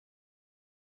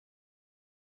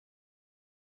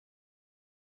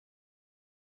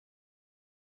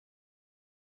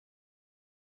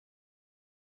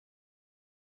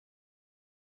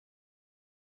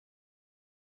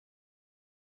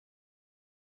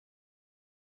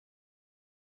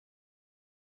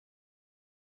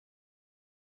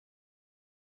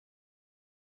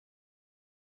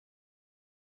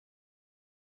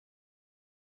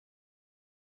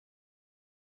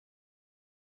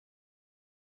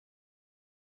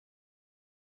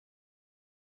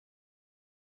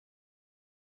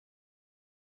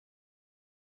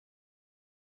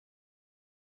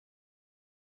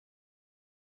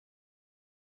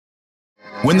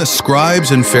When the scribes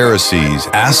and Pharisees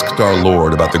asked our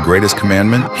Lord about the greatest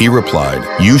commandment, he replied,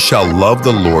 "You shall love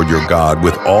the Lord your God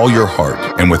with all your heart,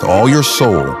 and with all your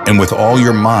soul, and with all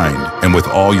your mind, and with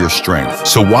all your strength."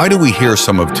 So why do we hear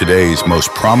some of today's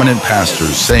most prominent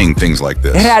pastors saying things like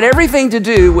this? It had everything to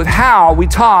do with how we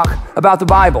talk about the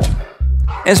Bible.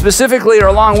 And specifically, or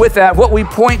along with that, what we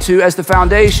point to as the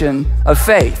foundation of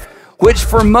faith, which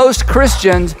for most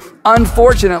Christians,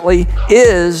 unfortunately,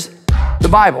 is the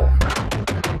Bible.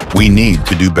 We need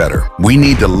to do better. We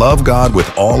need to love God with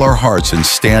all our hearts and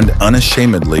stand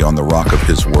unashamedly on the rock of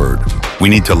His Word. We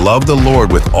need to love the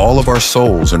Lord with all of our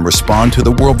souls and respond to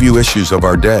the worldview issues of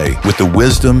our day with the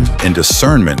wisdom and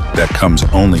discernment that comes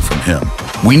only from Him.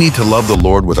 We need to love the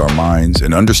Lord with our minds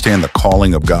and understand the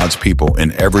calling of God's people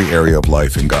in every area of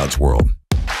life in God's world.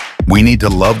 We need to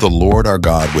love the Lord our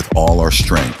God with all our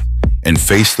strength and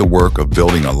face the work of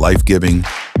building a life-giving,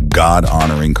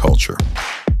 God-honoring culture.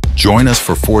 Join us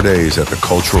for 4 days at the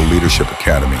Cultural Leadership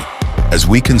Academy as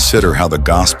we consider how the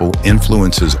gospel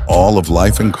influences all of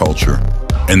life and culture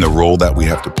and the role that we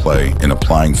have to play in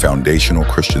applying foundational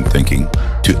Christian thinking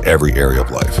to every area of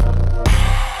life.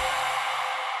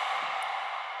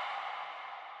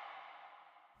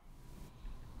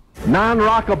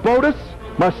 Non-rockabotus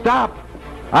must stop.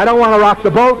 I don't want to rock the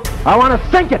boat. I want to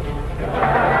sink it.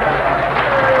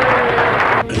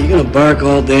 Are you going to bark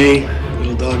all day,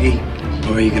 little doggy?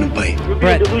 Or are you going to bite? We're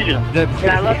being delusional.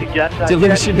 I love you, Jeff.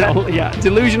 Delusional, yeah.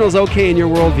 Delusional is okay in your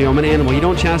worldview. I'm an animal. You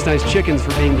don't chastise chickens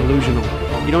for being delusional.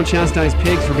 You don't chastise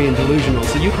pigs for being delusional.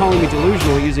 So you calling me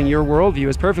delusional using your worldview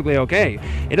is perfectly okay.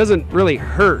 It doesn't really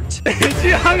hurt.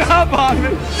 She hung up on me.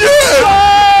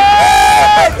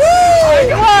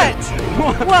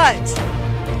 What?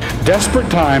 Desperate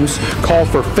times call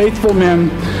for faithful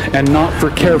men and not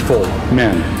for careful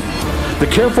men. The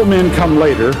careful men come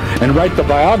later and write the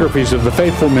biographies of the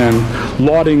faithful men,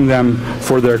 lauding them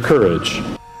for their courage.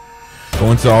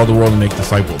 Go into all the world and make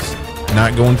disciples.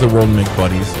 Not go into the world and make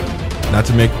buddies. Not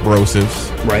to make brosives.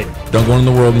 Right. Don't go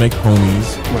into the world and make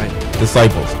homies. Right.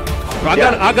 Disciples. I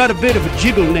got a bit of a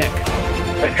jiggle neck.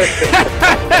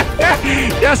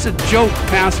 That's a joke,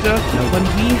 Pastor. When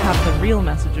we have the real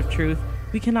message of truth,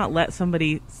 we cannot let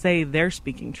somebody say they're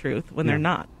speaking truth when they're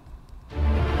not.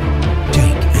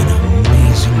 Take an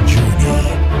amazing journey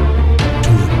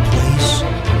to a place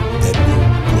that will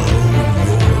blow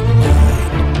your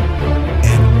mind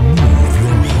and move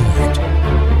your heart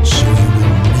so you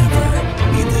will never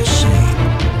be the same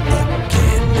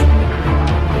again.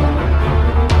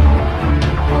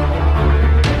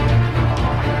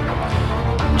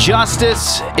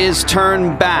 Justice is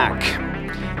turned back,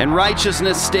 and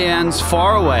righteousness stands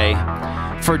far away,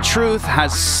 for truth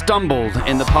has stumbled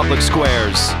in the public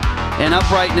squares, and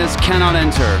uprightness cannot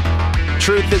enter.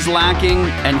 Truth is lacking,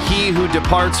 and he who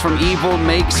departs from evil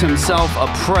makes himself a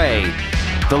prey.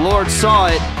 The Lord saw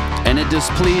it, and it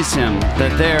displeased him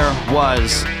that there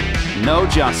was no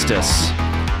justice.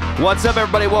 What's up,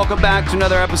 everybody? Welcome back to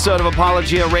another episode of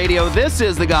Apologia Radio. This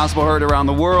is the gospel heard around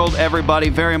the world, everybody.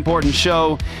 Very important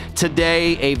show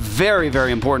today, a very,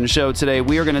 very important show today.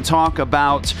 We are going to talk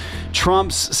about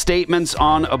Trump's statements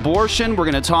on abortion. We're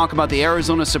going to talk about the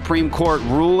Arizona Supreme Court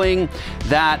ruling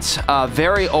that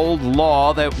very old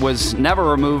law that was never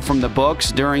removed from the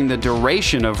books during the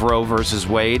duration of Roe versus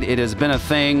Wade. It has been a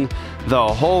thing the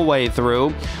whole way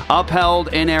through, upheld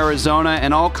in Arizona,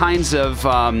 and all kinds of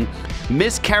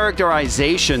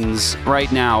mischaracterizations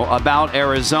right now about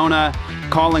Arizona,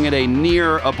 calling it a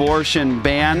near abortion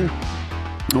ban.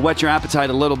 Whet your appetite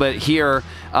a little bit here.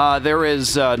 There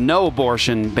is no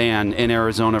abortion ban in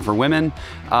Arizona for women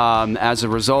as a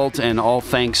result, and all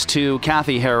thanks to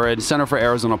Kathy Herod, Center for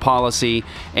Arizona Policy,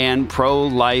 and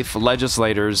pro-life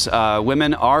legislators.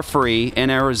 Women are free in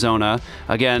Arizona,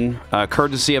 again,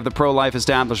 courtesy of the pro-life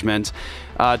establishment,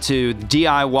 to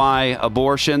DIY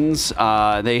abortions.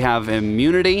 They have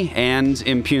immunity and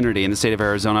impunity in the state of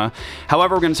Arizona.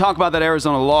 However, we're going to talk about that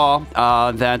Arizona law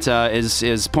that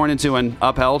is pointed to and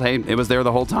upheld. Hey, it was there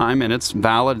the whole time, and it's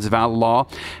valid. It's a valid law.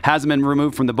 Hasn't been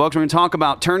removed from the books. We're going to talk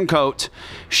about turncoat,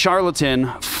 charlatan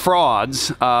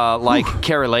frauds like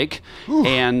Carrie Lake,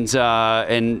 and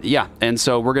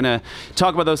so we're going to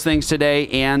talk about those things today.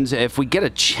 And if we get a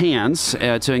chance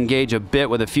to engage a bit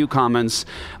with a few comments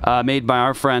made by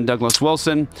our friend Douglas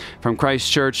Wilson from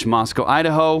Christ Church, Moscow,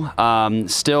 Idaho,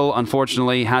 still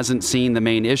unfortunately hasn't seen the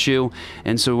main issue,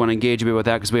 and so we want to engage a bit with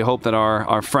that because we hope that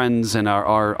our friends and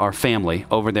our family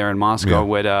over there in Moscow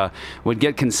would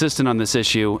get consistent on this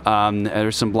issue.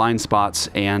 There's some blind spots,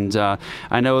 and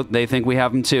I know they think we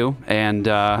have them too.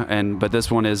 But this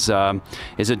one is a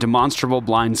demonstrable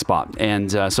blind spot,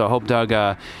 and so I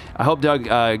hope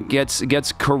Doug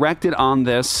gets corrected on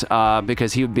this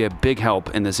because he would be a big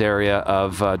help in this area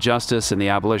of justice and the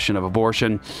abolition of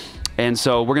abortion. And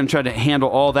so we're going to try to handle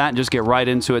all that and just get right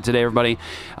into it today, everybody.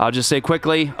 I'll just say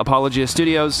quickly,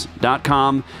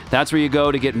 apologiastudios.com. That's where you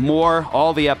go to get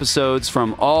all the episodes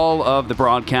from all of the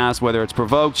broadcasts, whether it's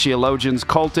Provoked, Theologians,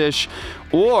 Cultish,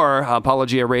 or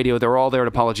Apologia Radio. They're all there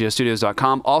at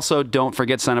apologiastudios.com. Also, don't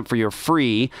forget to sign up for your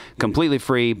completely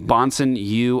free Bonson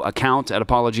U account at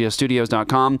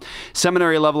apologiastudios.com.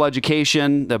 Seminary level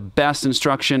education, the best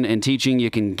instruction and teaching you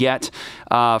can get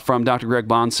from Dr. Greg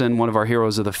Bonson, one of our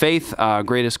heroes of the faith,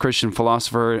 greatest Christian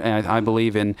philosopher, I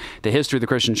believe, in the history of the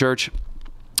Christian church.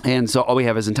 And so all we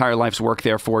have is entire life's work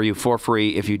there for you for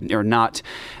free. If you are not,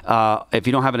 if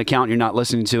you don't have an account, you're not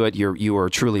listening to it, you are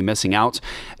truly missing out.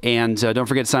 And don't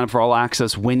forget to sign up for All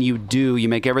Access. When you do, you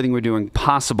make everything we're doing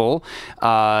possible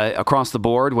across the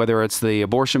board, whether it's the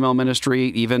abortion mill ministry,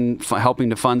 even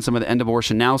helping to fund some of the End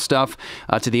Abortion Now stuff,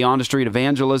 to the on the street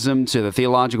evangelism, to the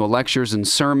theological lectures and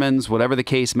sermons, whatever the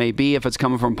case may be. If it's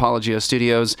coming from Apologia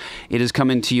Studios, it is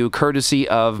coming to you courtesy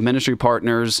of ministry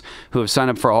partners who have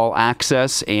signed up for All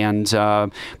Access and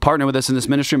partner with us in this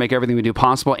ministry, make everything we do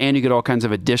possible, and you get all kinds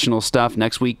of additional stuff.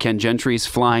 Next week, Ken Gentry's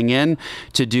flying in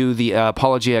to do the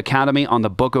Apologia Academy on the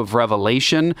Book of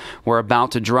Revelation. We're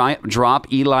about to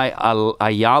drop Eli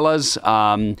Ayala's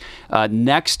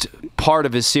next part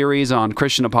of his series on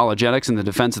Christian apologetics and the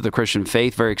defense of the Christian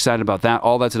faith. Very excited about that.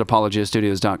 All that's at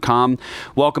apologiastudios.com.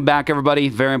 Welcome back, everybody.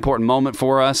 Very important moment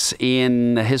for us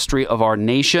in the history of our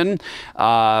nation.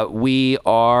 We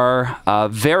are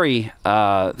very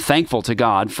thankful to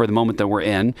God for the moment that we're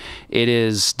in. It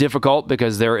is difficult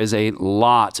because there is a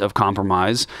lot of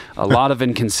compromise, a lot of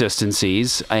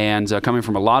inconsistencies, and coming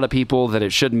from a lot of people that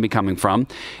it shouldn't be coming from.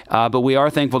 But we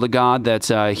are thankful to God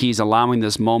that He's allowing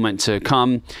this moment to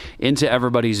come into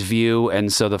everybody's view,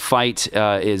 and so the fight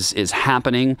is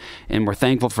happening, and we're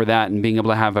thankful for that and being able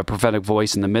to have a prophetic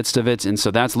voice in the midst of it. And so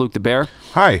that's Luke the Bear.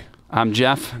 Hi. I'm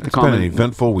Jeff. It's been an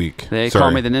eventful week. They call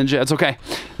me the Ninja. It's okay.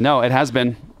 No, it has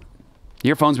been.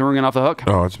 Your phone's been ringing off the hook.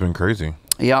 Oh, it's been crazy.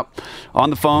 Yep.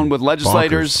 On the phone with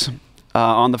legislators,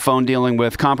 on the phone dealing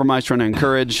with compromise, trying to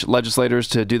encourage legislators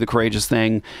to do the courageous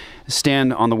thing,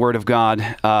 stand on the Word of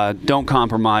God, don't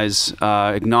compromise,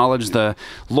 acknowledge the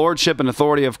lordship and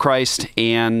authority of Christ,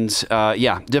 and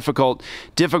difficult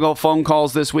phone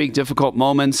calls this week, difficult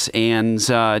moments, and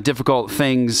difficult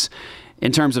things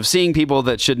in terms of seeing people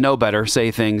that should know better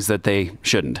say things that they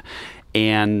shouldn't.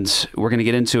 And we're going to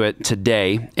get into it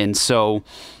today. And so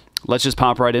let's just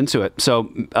pop right into it.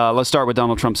 So let's start with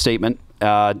Donald Trump's statement.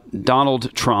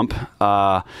 Donald Trump,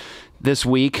 this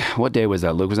week, what day was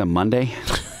that, Luke? Was that Monday?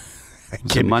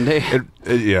 Was it Monday?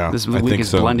 Yeah. This week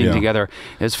is blending together.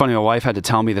 It's funny, my wife had to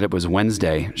tell me that it was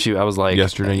Wednesday. I was like...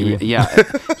 Yesterday, you mean? Yeah,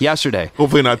 yesterday.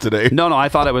 Hopefully not today. No, I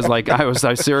thought it was like...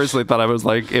 I seriously thought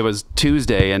it was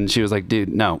Tuesday, and she was like, dude,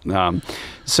 no.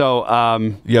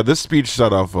 Yeah, this speech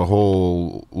set off a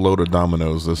whole load of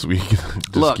dominoes this week.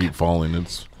 Keep falling.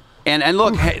 It's... And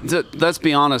look, hey, let's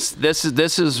be honest. This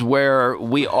is where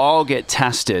we all get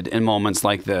tested in moments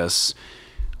like this.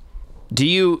 Do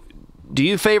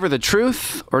you favor the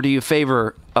truth, or do you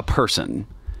favor a person?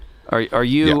 Are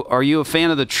you a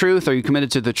fan of the truth? Are you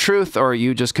committed to the truth, or are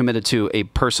you just committed to a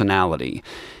personality?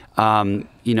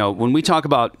 When we talk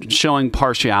about showing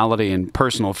partiality and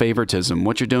personal favoritism,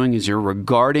 what you're doing is you're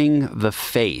regarding the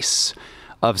face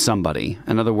of somebody.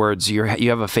 In other words, you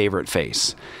have a favorite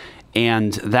face.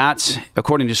 And that,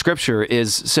 according to Scripture,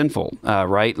 is sinful,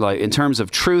 right? Like in terms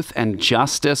of truth and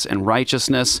justice and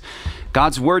righteousness,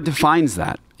 God's Word defines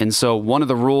that. And so one of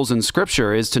the rules in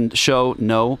Scripture is to show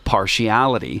no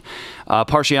partiality.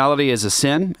 Partiality is a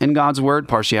sin in God's Word.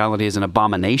 Partiality is an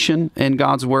abomination in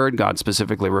God's Word. God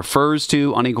specifically refers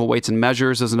to unequal weights and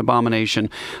measures as an abomination.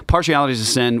 Partiality is a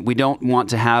sin we don't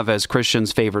want to have as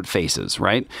Christians' favorite faces,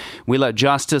 right? We let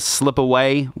justice slip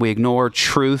away. We ignore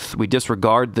truth. We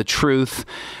disregard the truth.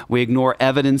 We ignore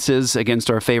evidences against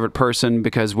our favorite person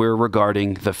because we're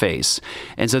regarding the face.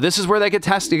 And so this is where that gets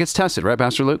tested, right,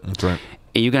 Pastor Luke? That's right.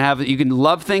 You can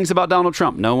love things about Donald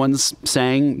Trump. No one's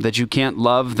saying that you can't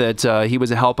love that he was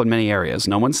a help in many areas.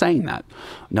 No one's saying that.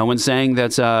 No one's saying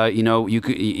that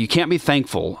you can't be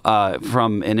thankful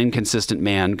from an inconsistent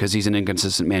man because he's an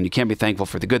inconsistent man. You can't be thankful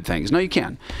for the good things. No, you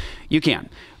can. You can.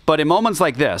 But in moments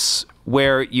like this,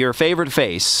 where your favorite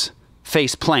face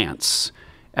plants,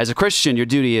 as a Christian, your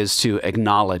duty is to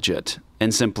acknowledge it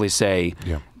and simply say,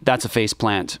 that's a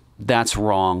faceplant. That's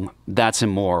wrong. That's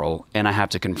immoral. And I have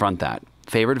to confront that.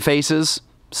 Favored faces,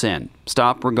 sin.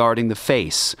 Stop regarding the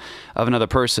face of another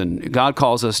person. God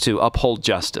calls us to uphold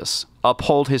justice,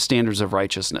 uphold his standards of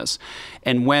righteousness.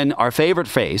 And when our favorite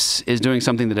face is doing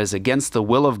something that is against the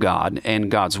will of God and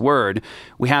God's word,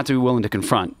 we have to be willing to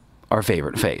confront our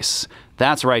favorite face.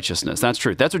 That's righteousness. That's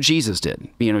truth. That's what Jesus did.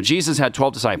 You know, Jesus had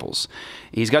 12 disciples.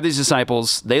 He's got these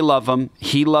disciples. They love him.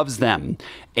 He loves them.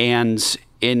 And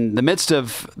in the midst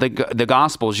of the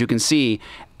Gospels, you can see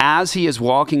as he is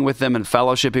walking with them and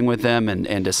fellowshipping with them and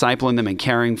discipling them and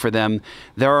caring for them,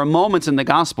 there are moments in the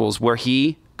Gospels where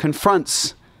he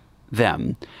confronts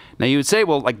them. Now you would say,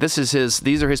 well, like these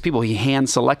are his people. He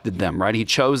hand-selected them, right? He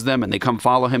chose them and they come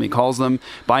follow him. He calls them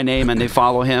by name and they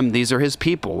follow him. These are his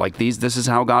people. Like this is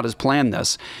how God has planned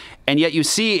this. And yet you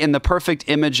see in the perfect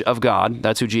image of God,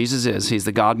 that's who Jesus is. He's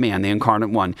the God-man, the incarnate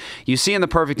one. You see in the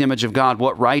perfect image of God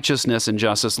what righteousness and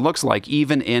justice looks like,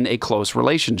 even in a close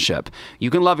relationship. You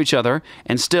can love each other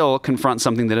and still confront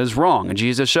something that is wrong. And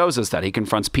Jesus shows us that. He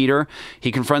confronts Peter.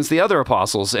 He confronts the other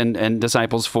apostles and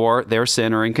disciples for their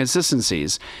sin or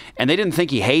inconsistencies. And they didn't think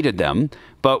he hated them.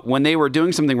 But when they were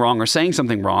doing something wrong or saying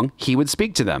something wrong, he would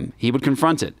speak to them. He would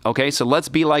confront it. Okay, so let's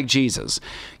be like Jesus.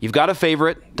 You've got a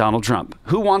favorite, Donald Trump.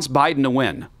 Who wants Biden to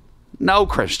win? No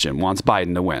Christian wants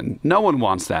Biden to win. No one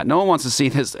wants that. No one wants to see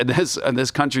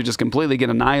this country just completely get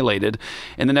annihilated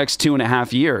in the next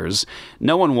 2.5 years.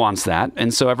 No one wants that.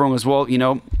 And so everyone goes, well, you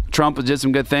know, Trump did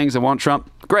some good things. I want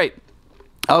Trump. Great.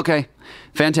 Okay.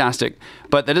 Fantastic.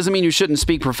 But that doesn't mean you shouldn't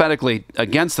speak prophetically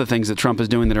against the things that Trump is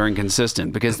doing that are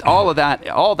inconsistent, because all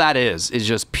that is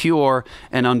just pure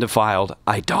and undefiled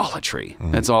idolatry.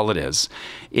 That's all it is.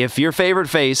 If your favorite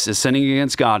face is sinning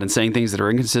against God and saying things that are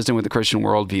inconsistent with the Christian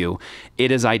worldview,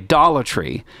 it is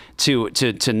idolatry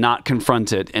to not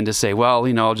confront it and to say, well,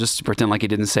 you know, I'll just pretend like he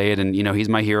didn't say it and, you know, he's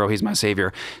my hero, he's my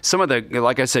savior. Some of the,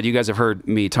 like I said, you guys have heard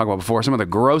me talk about before, some of the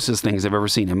grossest things I've ever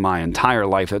seen in my entire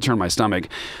life that turned my stomach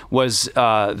was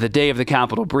the day of the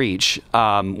Capitol breach.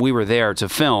 We were there to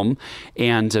film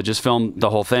and just film the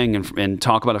whole thing and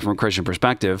talk about it from a Christian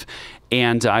perspective.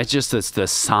 And the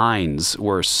signs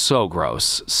were so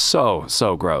gross,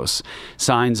 so gross.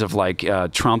 Signs of like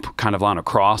Trump kind of on a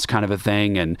cross kind of a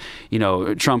thing. And, you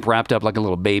know, Trump wrapped up like a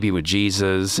little baby with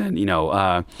Jesus and, you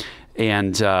know,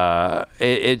 it's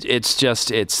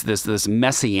this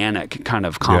messianic kind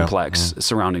of complex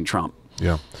surrounding Trump.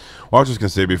 Yeah. Well, I was just going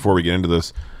to say before we get into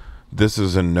this, this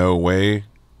is in no way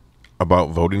about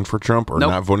voting for Trump or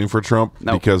not voting for Trump,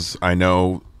 because I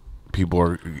know people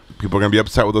are going to be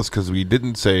upset with us because we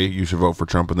didn't say you should vote for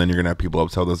Trump, and then you're going to have people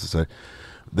upset with us to say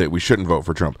that we shouldn't vote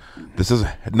for Trump. This has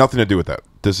nothing to do with that.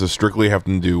 This is strictly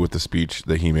having to do with the speech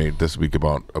that he made this week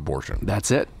about abortion.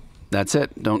 That's it. That's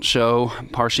it. Don't show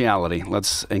partiality.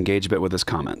 Let's engage a bit with his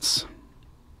comments.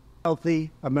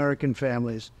 Healthy American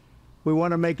families. We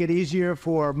want to make it easier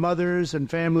for mothers and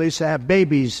families to have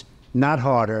babies, not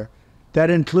harder. That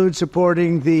includes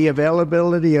supporting the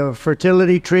availability of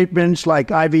fertility treatments like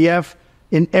IVF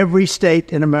in every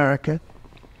state in America.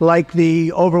 Like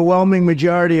the overwhelming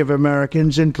majority of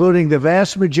Americans, including the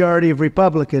vast majority of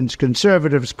Republicans,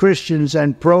 conservatives, Christians,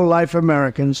 and pro-life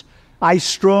Americans, I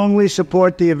strongly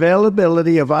support the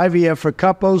availability of IVF for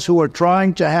couples who are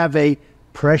trying to have a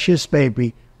precious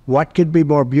baby. What could be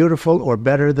more beautiful or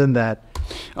better than that?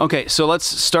 Okay, so let's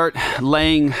start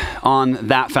laying on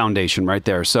that foundation right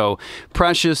there. So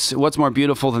precious, what's more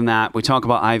beautiful than that? We talk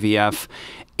about IVF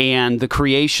and the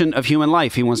creation of human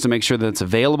life. He wants to make sure that it's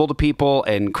available to people,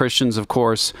 and Christians, of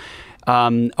course,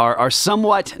 are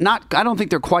somewhat not. I don't think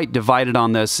they're quite divided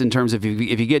on this in terms of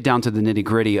if you get down to the nitty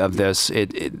gritty of this.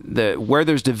 Where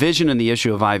there's division in the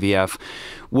issue of IVF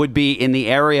would be in the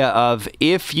area of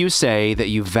if you say that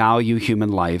you value human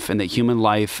life and that human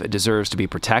life deserves to be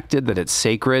protected, that it's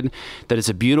sacred, that it's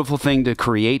a beautiful thing to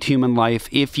create human life.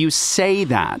 If you say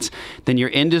that, then your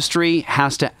industry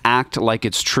has to act like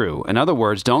it's true. In other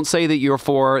words, don't say that you're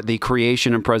for the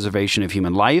creation and preservation of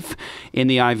human life in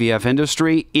the IVF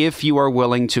industry if you are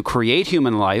willing to create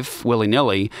human life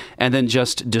willy-nilly and then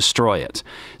just destroy it.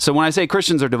 So when I say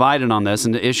Christians are divided on this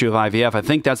and the issue of IVF, I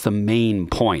think that's the main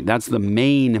point. That's the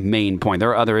main point. There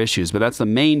are other issues, but that's the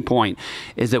main point,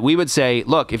 is that we would say,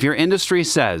 look, if your industry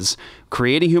says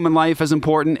creating human life is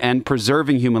important and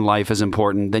preserving human life is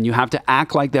important, then you have to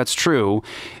act like that's true.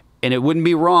 And it wouldn't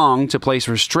be wrong to place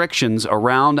restrictions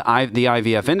around the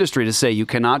IVF industry to say you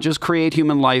cannot just create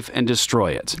human life and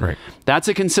destroy it. Right. That's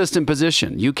a consistent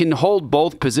position. You can hold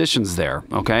both positions there,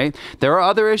 okay? There are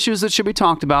other issues that should be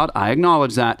talked about. I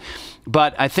acknowledge that.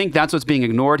 But I think that's what's being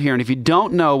ignored here. And if you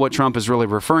don't know what Trump is really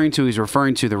referring to, he's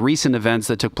referring to the recent events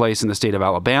that took place in the state of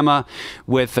Alabama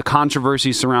with the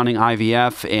controversy surrounding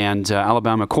IVF and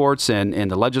Alabama courts and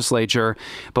the legislature.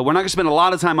 But we're not going to spend a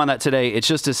lot of time on that today. It's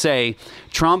just to say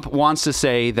Trump wants to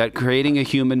say that creating a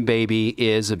human baby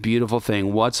is a beautiful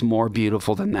thing. What's more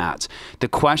beautiful than that? The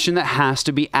question that has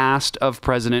to be asked of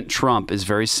President Trump is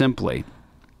very simply,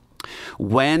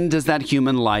 when does that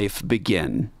human life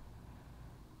begin?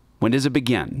 When does it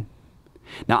begin?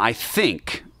 Now, I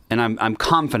think, and I'm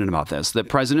confident about this, that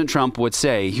President Trump would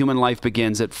say human life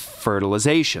begins at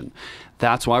fertilization.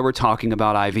 That's why we're talking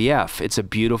about IVF. It's a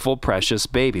beautiful, precious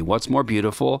baby. What's more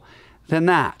beautiful than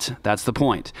that? That's the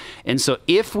point. And so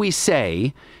if we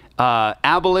say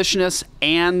abolitionists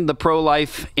and the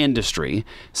pro-life industry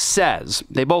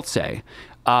they both say,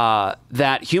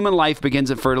 that human life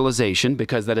begins at fertilization,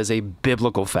 because that is a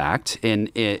biblical fact, an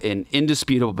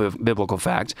indisputable biblical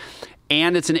fact,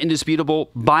 and it's an indisputable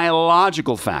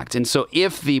biological fact. And so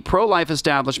if the pro-life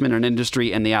establishment and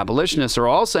industry and the abolitionists are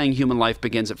all saying human life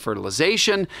begins at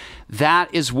fertilization,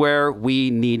 that is where we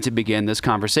need to begin this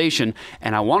conversation.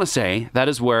 And I want to say that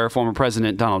is where former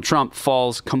President Donald Trump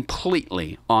falls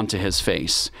completely onto his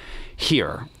face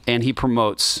here, and he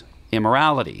promotes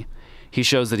immorality. He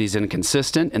shows that he's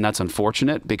inconsistent, and that's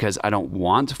unfortunate because I don't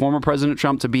want former President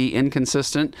Trump to be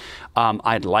inconsistent.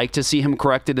 I'd like to see him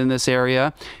corrected in this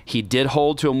area. He did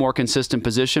hold to a more consistent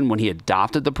position when he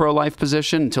adopted the pro-life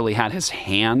position until he had his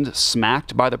hand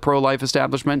smacked by the pro-life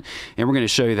establishment, and we're going to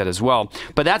show you that as well.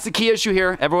 But that's the key issue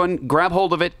here. Everyone grab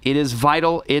hold of it. It is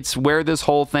vital. It's where this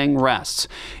whole thing rests.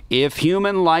 If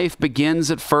human life begins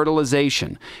at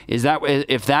fertilization,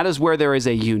 if that is where there is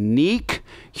a unique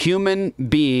human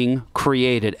being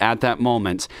created at that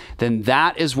moment, then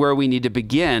that is where we need to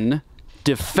begin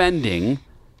defending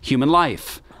human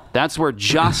life. That's where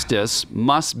justice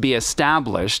must be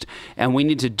established, and we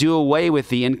need to do away with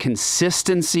the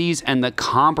inconsistencies and the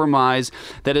compromise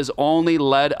that has only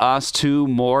led us to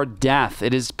more death.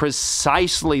 It is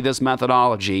precisely this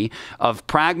methodology of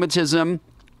pragmatism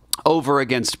over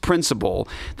against principle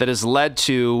that has led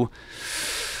to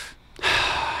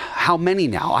how many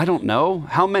now? I don't know.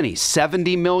 How many?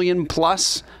 70 million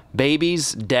plus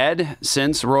babies dead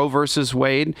since Roe versus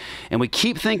Wade. And we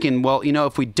keep thinking, well,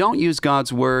 if we don't use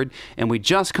God's word and we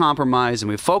just compromise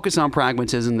and we focus on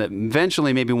pragmatism, that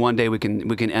eventually maybe one day we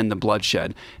can end the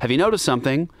bloodshed. Have you noticed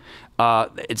something?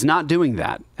 It's not doing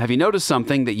that. Have you noticed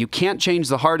something? That you can't change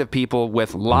the heart of people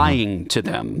with lying to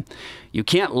them. You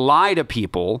can't lie to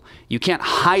people. You can't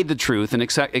hide the truth and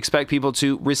expect people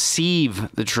to receive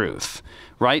the truth.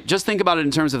 Right? Just think about it in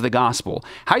terms of the gospel.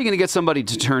 How are you going to get somebody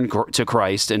to turn to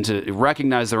Christ and to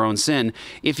recognize their own sin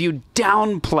if you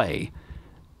downplay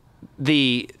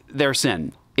their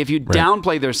sin? If you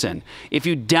downplay their sin, if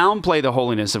you downplay the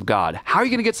holiness of God, how are you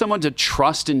going to get someone to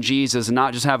trust in Jesus and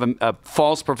not just have a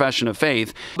false profession of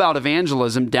faith? About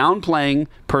evangelism, downplaying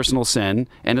personal sin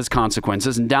and its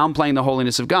consequences and downplaying the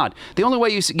holiness of God. The only way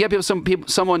you get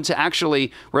someone to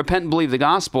actually repent and believe the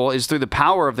gospel is through the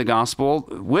power of the gospel,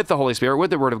 with the Holy Spirit,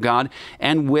 with the Word of God,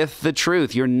 and with the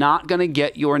truth. You're not going to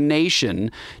get your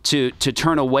nation to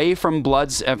turn away from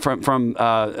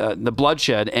the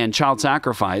bloodshed and child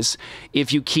sacrifice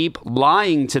if you keep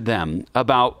lying to them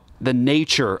about the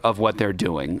nature of what they're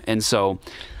doing. And so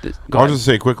I'll just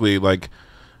say quickly, I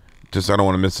don't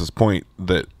want to miss this point,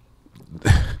 that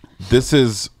this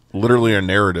is literally a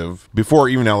narrative before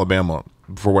even Alabama,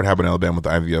 before what happened in Alabama with the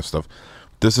IVF stuff.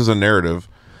 This is a narrative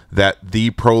that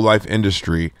the pro-life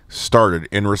industry started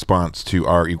in response to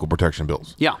our equal protection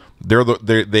bills. Yeah.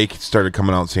 They started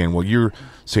coming out saying, well, you're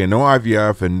saying no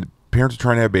IVF and parents are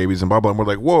trying to have babies and blah, blah. And we're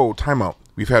like, whoa, time out.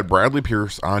 We've had Bradley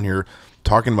Pierce on here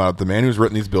talking about it, the man who's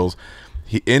written these bills.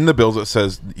 In the bills, it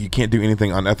says you can't do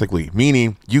anything unethically,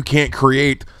 meaning you can't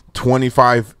create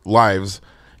 25 lives,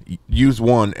 use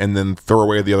one, and then throw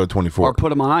away the other 24. Or put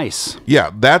them on ice.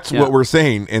 Yeah, that's what we're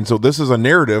saying. And so this is a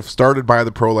narrative started by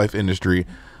the pro-life industry,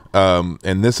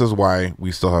 and this is why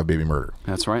we still have baby murder.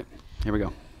 That's right. Here we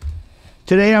go.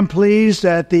 Today I'm pleased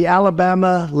that the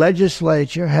Alabama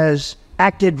legislature has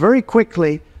acted very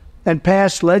quickly and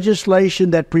passed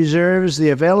legislation that preserves the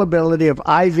availability of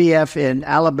IVF in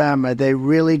Alabama. They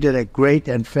really did a great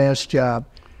and fast job.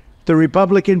 The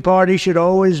Republican Party should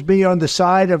always be on the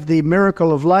side of the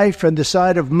miracle of life and the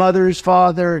side of mothers,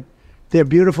 father, their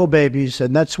beautiful babies,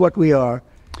 and that's what we are.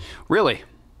 Really?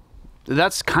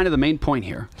 That's kind of the main point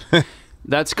here.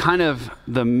 That's kind of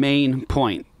the main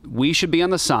point. We should be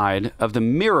on the side of the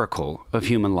miracle of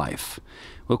human life.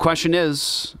 Well, the question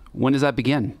is, when does that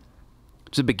begin?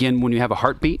 Does it begin when you have a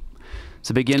heartbeat?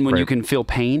 Does it begin when you can feel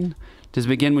pain? Does it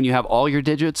begin when you have all your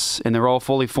digits and they're all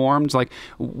fully formed? Like,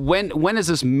 when is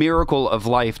this miracle of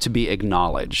life to be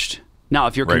acknowledged? Now,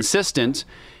 if you're consistent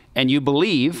and you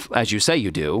believe, as you say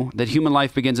you do, that human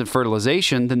life begins at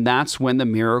fertilization, then that's when the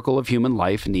miracle of human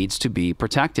life needs to be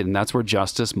protected, and that's where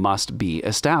justice must be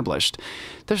established.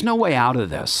 There's no way out of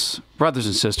this. Brothers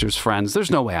and sisters, friends,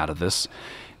 there's no way out of this.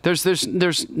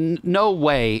 There's no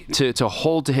way to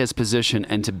hold to his position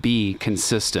and to be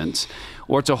consistent,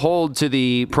 or to hold to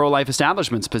the pro-life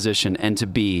establishment's position and to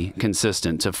be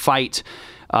consistent, to fight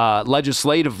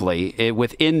legislatively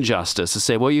with injustice, to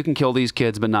say, well, you can kill these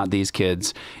kids, but not these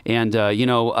kids. And,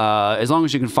 as long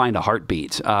as you can find a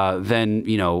heartbeat, then,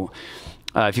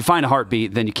 if you find a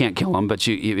heartbeat, then you can't kill them. But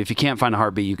if you can't find a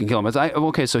heartbeat, you can kill them.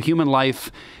 Okay, so human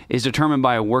life is determined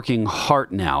by a working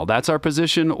heart now. That's our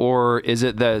position? Or is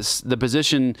it the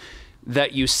position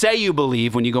that you say you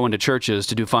believe when you go into churches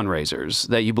to do fundraisers,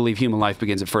 that you believe human life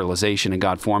begins at fertilization and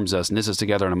God forms us, knits us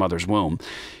together in a mother's womb?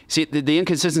 See, the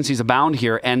inconsistencies abound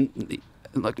here, and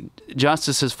look,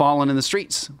 justice has fallen in the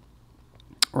streets,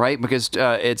 right? Because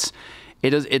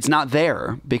it's not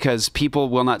there, because people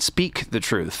will not speak the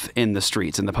truth in the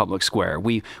streets, in the public square.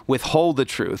 We withhold the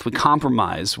truth, we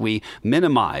compromise, we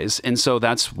minimize, and so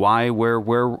that's why where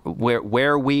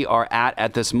we are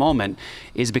at this moment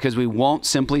is because we won't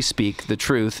simply speak the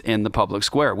truth in the public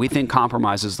square. We think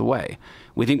compromise is the way.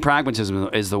 We think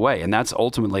pragmatism is the way, and that's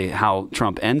ultimately how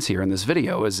Trump ends here in this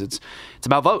video. Is it's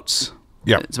about votes.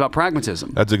 Yeah, it's about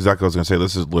pragmatism. That's exactly what I was going to say.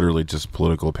 This is literally just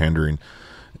political pandering.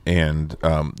 And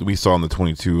we saw in the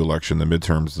 22 election, the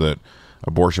midterms, that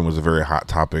abortion was a very hot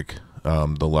topic.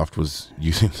 The left was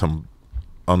using some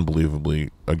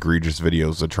unbelievably egregious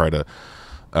videos to try to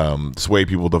sway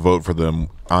people to vote for them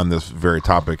on this very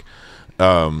topic.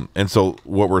 And so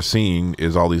what we're seeing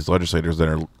is all these legislators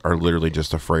that are literally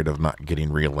just afraid of not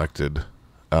getting reelected.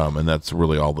 And that's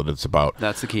really all that it's about.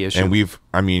 That's the key issue.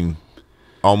 And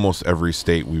almost every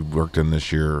state we've worked in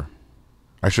this year,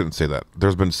 I shouldn't say that.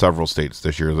 There's been several states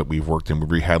this year that we've worked in where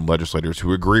we had legislators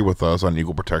who agree with us on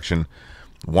equal protection,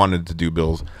 wanted to do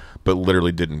bills, but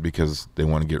literally didn't because they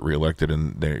want to get reelected.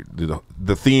 And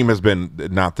the theme has been,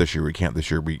 not this year, we can't this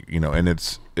year, and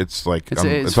it's like,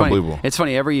 it's unbelievable. It's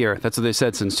funny, every year, that's what they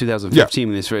said since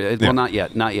 2015. Yeah. Well, not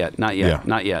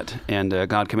yet. And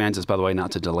God commands us, by the way,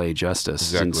 not to delay justice.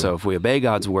 Exactly. And so if we obey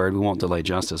God's word, we won't delay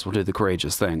justice. We'll do the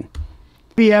courageous thing.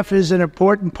 PF is an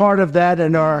important part of that,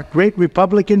 and our great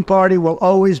Republican Party will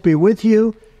always be with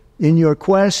you in your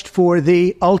quest for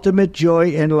the ultimate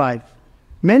joy in life.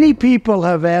 Many people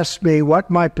have asked me what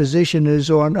my position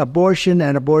is on abortion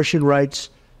and abortion rights,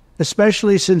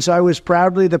 especially since I was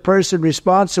proudly the person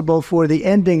responsible for the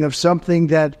ending of something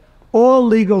that all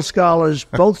legal scholars,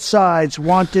 both sides,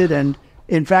 wanted and,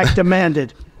 in fact,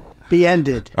 demanded be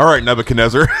ended. All right,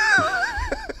 Nebuchadnezzar.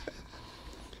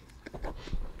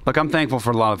 Look, I'm thankful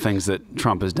for a lot of things that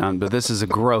Trump has done, but this is a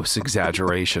gross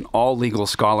exaggeration. All legal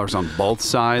scholars on both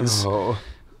sides. Oh.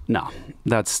 No,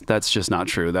 that's just not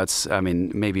true.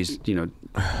 Maybe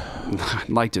I'd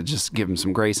like to just give him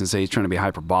some grace and say he's trying to be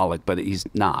hyperbolic, but he's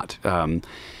not.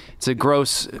 It's a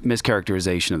gross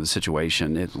mischaracterization of the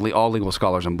situation. All legal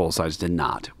scholars on both sides did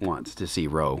not want to see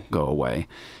Roe go away.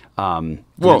 And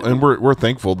we're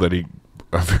thankful that he.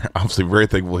 Obviously very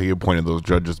thankful he appointed those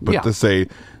judges, but to say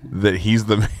that he's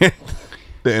the man,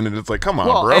 and it's like, come on,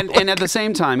 bro. And at the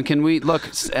same time, can we look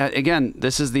again?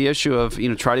 This is the issue of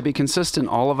try to be consistent.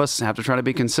 All of us have to try to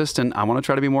be consistent. I want to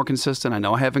try to be more consistent. I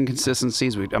know I have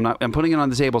inconsistencies. I'm putting it on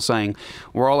the table, saying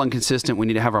we're all inconsistent. We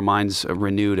need to have our minds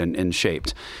renewed and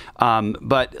shaped.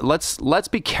 But let's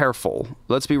be careful.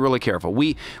 Let's be really careful.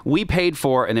 We paid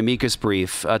for an amicus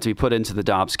brief to be put into the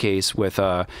Dobbs case with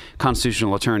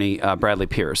constitutional attorney Bradley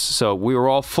Pierce. So we were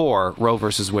all for Roe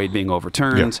versus Wade being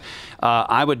overturned. Yeah.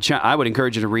 I would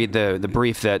encourage you to read the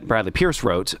brief that Bradley Pierce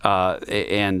wrote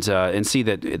and see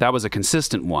that was a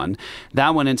consistent one.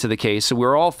 That went into the case. So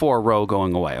we're all for Roe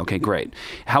going away. Okay, great.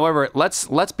 However,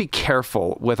 let's be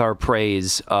careful with our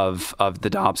praise of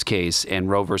the Dobbs case and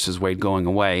Roe versus Wade going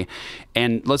away.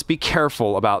 And let's be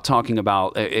careful about talking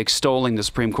about extolling the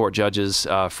Supreme Court judges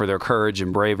for their courage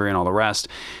and bravery and all the rest,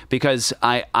 because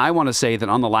I want to say that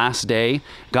on the last day,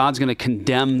 God's going to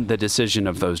condemn the decision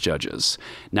of those judges.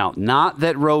 Now, not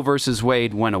that Roe versus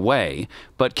Wade went away,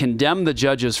 but condemn the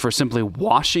judges for simply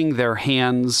washing their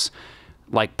hands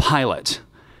like Pilate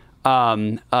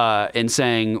and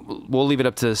saying, we'll leave it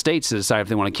up to the states to decide if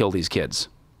they want to kill these kids.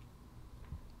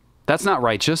 That's not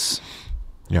righteous.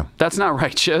 Yeah. That's not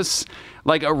righteous.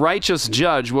 Like a righteous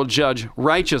judge will judge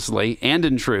righteously and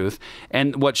in truth.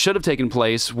 And what should have taken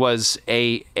place was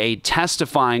a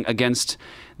testifying against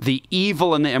the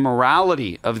evil and the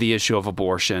immorality of the issue of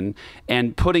abortion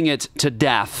and putting it to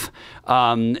death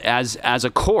as a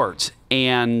court,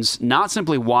 and not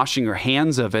simply washing your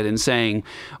hands of it and saying,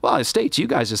 well, states, you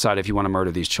guys decide if you want to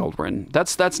murder these children.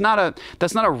 That's not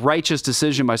a righteous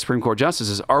decision by Supreme Court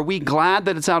justices. Are we glad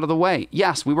that it's out of the way?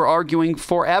 Yes, we were arguing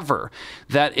forever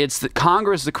that it's the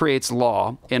Congress that creates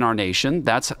law in our nation.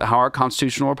 That's how our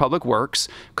constitutional republic works.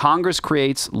 Congress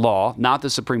creates law, not the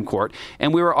Supreme Court.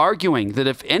 And we were arguing that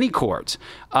if any court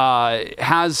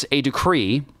has a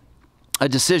decree, a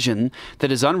decision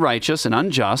that is unrighteous and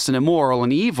unjust and immoral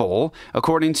and evil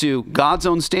according to God's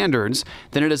own standards,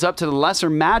 then it is up to the lesser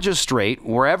magistrate,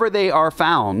 wherever they are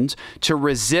found, to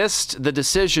resist the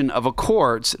decision of a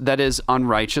court that is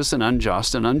unrighteous and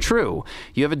unjust and untrue.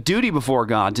 You have a duty before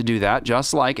God to do that,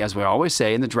 just like, as we always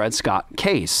say, in the Dred Scott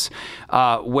case,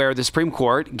 where the Supreme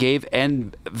Court gave a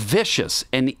vicious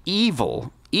and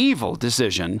evil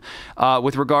decision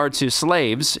with regard to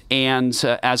slaves and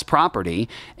as property.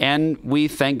 And we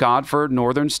thank God for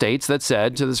northern states that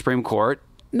said to the Supreme Court,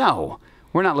 no,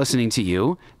 we're not listening to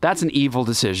you. That's an evil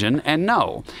decision, and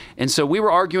no. And so we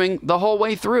were arguing the whole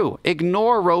way through.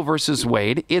 Ignore Roe versus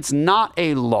Wade. It's not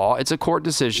a law. It's a court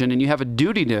decision, and you have a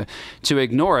duty to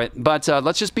ignore it. But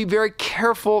let's just be very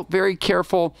careful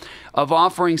of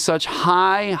offering such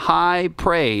high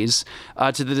praise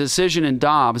to the decision in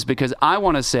Dobbs, because I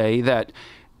want to say that,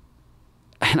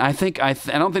 and I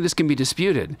don't think this can be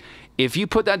disputed, if you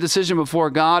put that decision before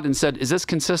God and said, is this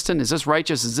consistent? Is this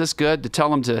righteous? Is this good? To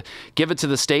tell them to give it to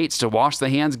the states, to wash the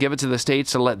hands, give it to the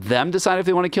states, to let them decide if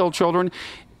they want to kill children.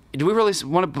 Do we really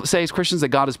want to say as Christians that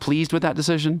God is pleased with that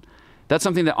decision? That's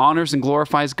something that honors and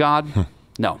glorifies God?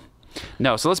 No.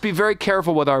 So let's be very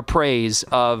careful with our praise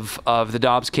of the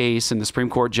Dobbs case and the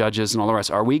Supreme Court judges and all the rest.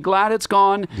 Are we glad it's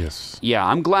gone? Yes. Yeah,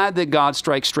 I'm glad that God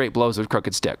strikes straight blows with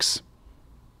crooked sticks.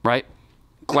 Right?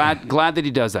 Glad that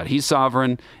he does that. He's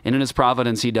sovereign, and in his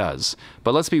providence he does.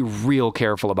 But let's be real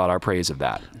careful about our praise of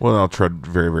that. Well, I'll tread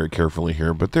very, very carefully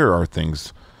here, but there are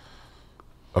things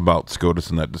about SCOTUS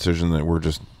and that decision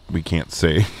that we can't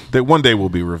say, that one day will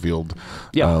be revealed,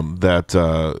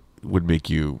 that would make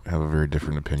you have a very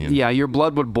different opinion. Yeah, your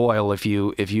blood would boil if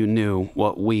you knew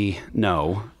what we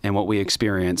know and what we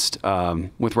experienced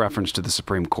with reference to the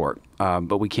Supreme Court.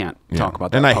 But we can't talk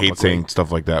about that And I publicly. hate saying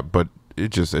stuff like that, but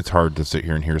it's hard to sit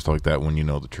here and hear stuff like that when you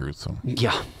know the truth. So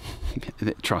yeah,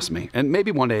 trust me. And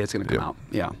maybe one day it's going to come out.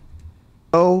 Yeah.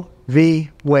 Roe v.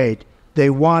 Wade. They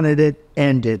wanted it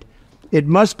ended. It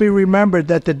must be remembered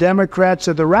that the Democrats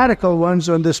are the radical ones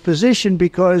on this position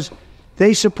because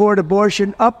they support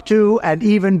abortion up to and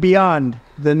even beyond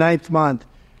the 9th month.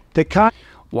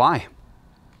 Why?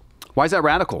 Why is that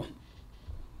radical?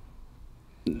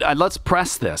 Let's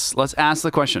press this. Let's ask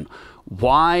the question.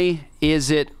 Why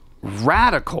is it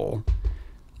radical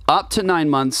up to 9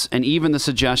 months, and even the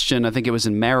suggestion, I think it was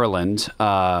in Maryland,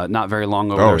 not very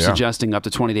long ago, suggesting up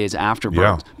to 20 days after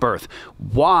birth.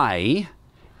 Why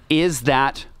is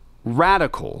that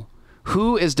radical?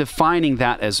 Who is defining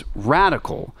that as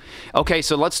radical? Okay,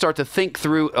 so let's start to think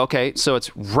through, okay, so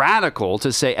it's radical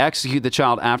to say execute the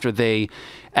child after they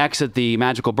exit the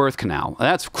magical birth canal.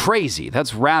 That's crazy.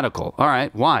 That's radical. All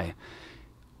right, why?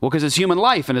 Well, because it's human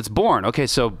life and it's born. Okay,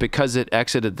 so because it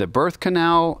exited the birth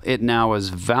canal, it now is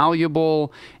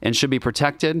valuable and should be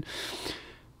protected.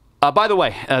 By the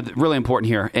way, really important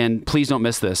here, and please don't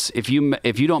miss this. If you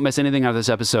don't miss anything out of this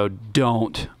episode,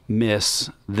 don't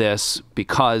miss this,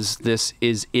 because this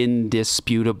is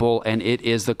indisputable and it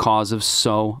is the cause of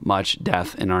so much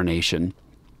death in our nation.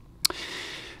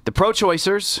 The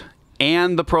pro-choicers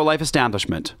and the pro-life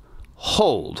establishment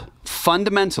hold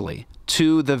fundamentally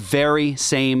to the very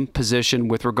same position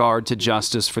with regard to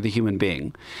justice for the human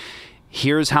being.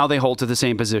 Here's how they hold to the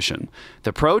same position.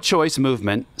 The pro-choice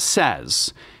movement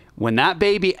says when that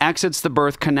baby exits the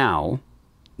birth canal,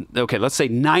 okay, let's say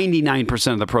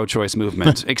 99% of the pro-choice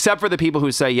movement, except for the people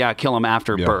who say, yeah, kill him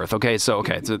after birth. Okay, so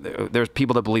there's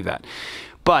people that believe that.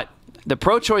 But the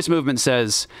pro-choice movement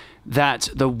says that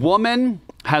the woman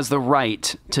has the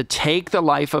right to take the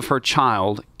life of her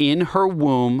child in her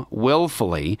womb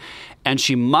willfully, and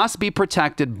she must be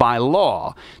protected by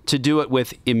law to do it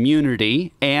with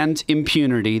immunity and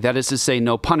impunity, that is to say,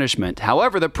 no punishment.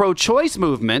 However, the pro-choice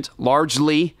movement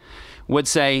largely would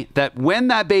say that when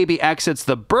that baby exits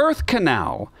the birth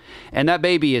canal and that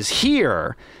baby is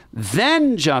here,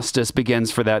 then justice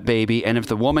begins for that baby. And if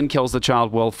the woman kills the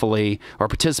child willfully or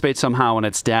participates somehow in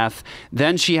its death,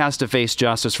 then she has to face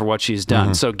justice for what she's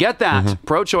done. So get that.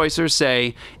 Pro-choicers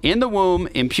say in the womb,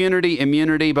 impunity,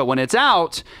 immunity, but when it's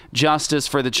out, justice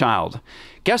for the child.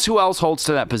 Guess who else holds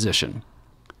to that position?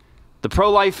 The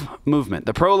pro-life movement,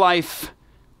 the pro-life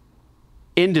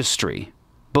industry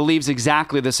believes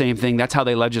exactly the same thing. That's how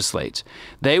they legislate.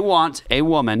 They want a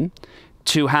woman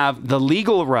to have the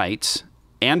legal right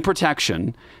and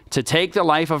protection to take the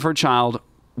life of her child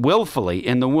willfully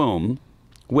in the womb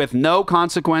with no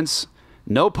consequence,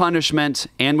 no punishment,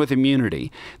 and with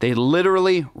immunity. They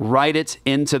literally write it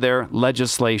into their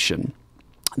legislation.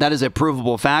 That is a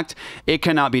provable fact. It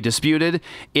cannot be disputed.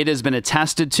 It has been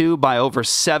attested to by over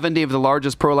 70 of the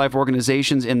largest pro-life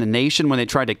organizations in the nation when they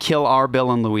tried to kill our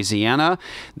bill in Louisiana.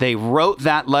 They wrote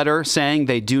that letter saying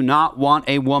they do not want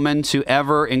a woman to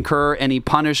ever incur any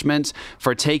punishment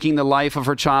for taking the life of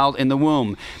her child in the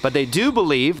womb. But they do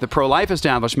believe, the pro-life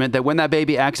establishment, that when that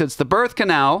baby exits the birth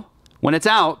canal, when it's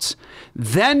out,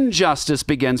 then justice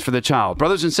begins for the child.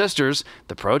 Brothers and sisters,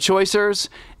 the pro-choicers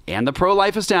and the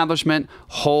pro-life establishment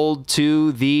hold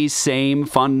to the same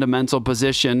fundamental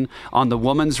position on the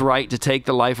woman's right to take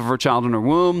the life of her child in her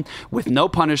womb with no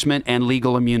punishment and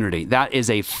legal immunity. That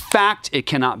is a fact. It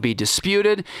cannot be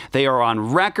disputed. They are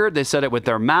on record. They said it with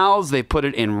their mouths. They put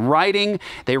it in writing.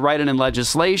 They write it in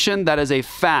legislation. That is a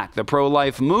fact. The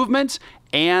pro-life movement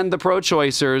and the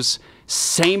pro-choicers,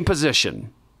 same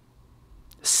position.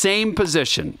 Same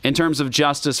position in terms of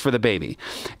justice for the baby.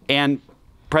 And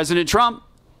President Trump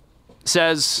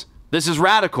says this is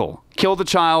radical. Kill the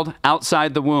child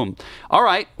outside the womb. All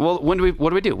right. Well, what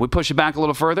do we do? We push it back a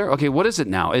little further. Okay. What is it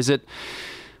now? Is it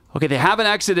okay? They haven't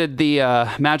exited the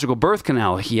magical birth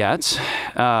canal yet,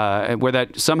 where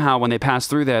that somehow when they pass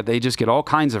through that, they just get all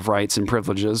kinds of rights and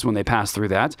privileges when they pass through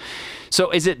that.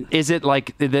 So is it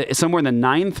like somewhere in the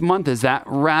 9th month? Is that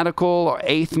radical? Or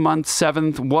 8th month,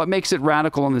 7th? What makes it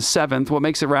radical on the 7th? What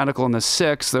makes it radical on the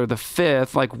 6th or the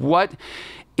 5th? Like what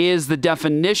is the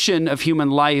definition of human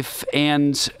life,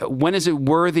 and when is it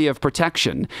worthy of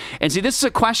protection? And see, this is a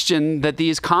question that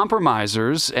these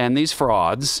compromisers and these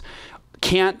frauds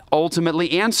can't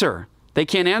ultimately answer. They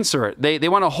can't answer it. They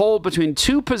want to hold between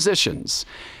two positions.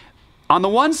 On the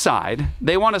one side,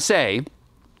 they want to say,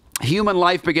 human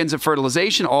life begins at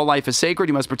fertilization. All life is sacred.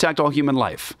 You must protect all human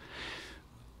life.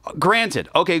 Granted.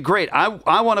 Okay, great.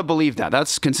 I want to believe that.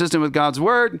 That's consistent with God's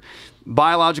word.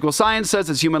 Biological science says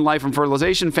it's human life from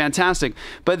fertilization. Fantastic.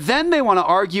 But then they want to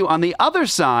argue on the other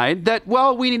side that,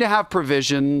 well, we need to have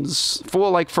provisions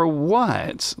for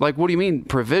what? Like, what do you mean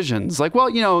provisions? Like,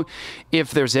 well,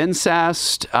 if there's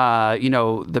incest,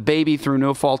 the baby through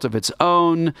no fault of its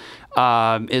own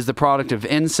is the product of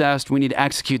incest, we need to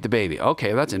execute the baby.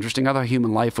 Okay, that's interesting. I thought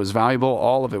human life was valuable.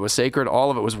 All of it was sacred. All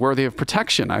of it was worthy of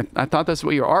protection. I thought that's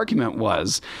what your argument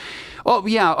was. Oh,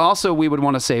 yeah. Also, we would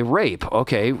want to say rape.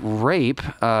 Okay, rape.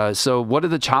 So what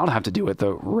did the child have to do with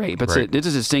the rape? It's a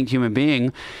distinct human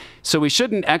being. So we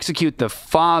shouldn't execute the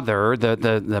father,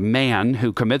 the man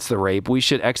who commits the rape. We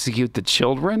should execute the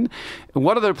children.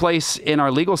 What other place in our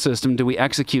legal system do we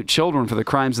execute children for the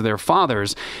crimes of their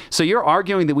fathers? So you're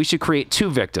arguing that we should create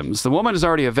two victims. The woman is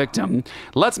already a victim.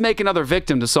 Let's make another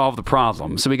victim to solve the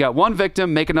problem. So we got one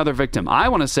victim, make another victim. I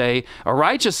want to say a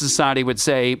righteous society would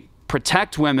say,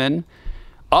 protect women,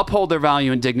 uphold their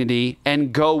value and dignity,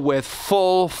 and go with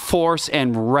full force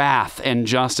and wrath and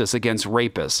justice against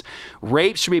rapists.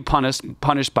 Rape should be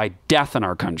punished by death in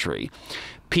our country.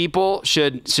 People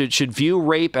should view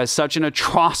rape as such an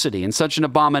atrocity and such an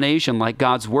abomination like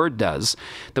God's word does,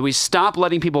 that we stop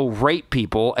letting people rape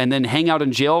people and then hang out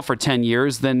in jail for 10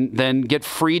 years, then get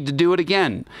freed to do it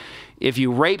again. If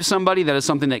you rape somebody, that is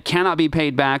something that cannot be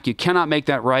paid back. You cannot make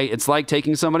that right. It's like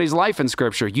taking somebody's life in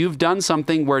Scripture. You've done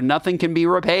something where nothing can be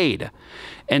repaid.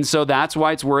 And so that's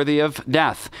why it's worthy of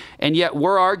death. And yet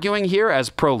we're arguing here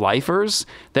as pro-lifers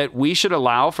that we should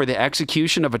allow for the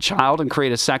execution of a child and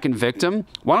create a second victim.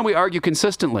 Why don't we argue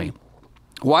consistently?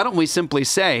 Why don't we simply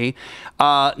say,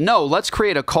 no, let's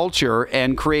create a culture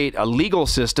and create a legal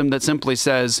system that simply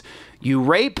says, you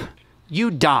rape, you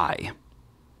die.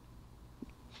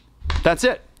 That's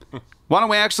it. Why don't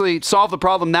we actually solve the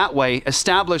problem that way,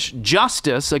 establish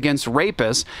justice against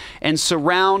rapists, and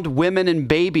surround women and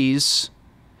babies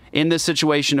in this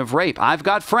situation of rape? I've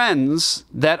got friends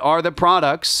that are the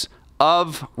products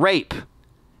of rape.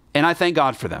 And I thank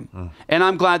God for them. And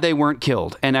I'm glad they weren't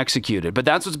killed and executed. But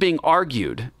that's what's being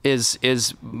argued is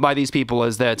by these people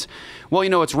is that, well,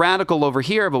 it's radical over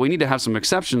here, but we need to have some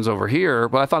exceptions over here.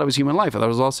 Well, I thought it was human life. I thought it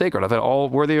was all sacred. I thought all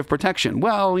worthy of protection.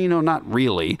 Well, not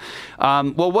really.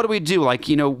 Well, what do we do? Like,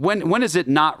 when is it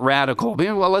not radical?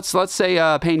 Well, let's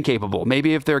say pain capable.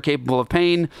 Maybe if they're capable of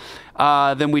pain,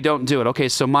 then we don't do it. Okay,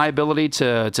 so my ability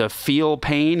to feel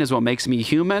pain is what makes me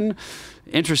human.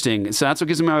 Interesting. So that's what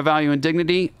gives me my value and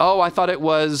dignity. Oh, I thought it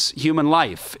was human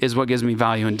life is what gives me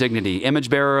value and dignity. Image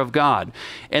bearer of God.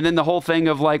 And then the whole thing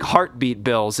of like heartbeat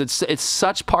bills. It's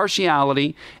such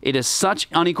partiality. It is such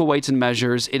unequal weights and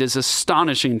measures. It is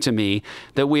astonishing to me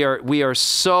that we are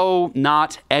so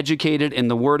not educated in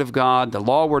the Word of God, the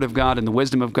law Word of God, and the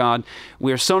wisdom of God.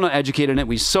 We are so not educated in it.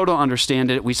 We so don't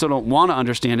understand it. We so don't want to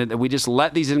understand it that we just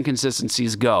let these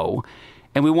inconsistencies go.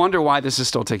 And we wonder why this is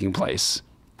still taking place.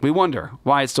 We wonder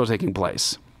why it's still taking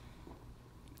place.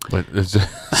 But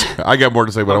I got more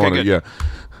to say, but okay, I want to, yeah.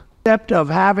 Concept of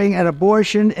having an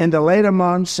abortion in the later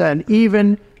months and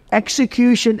even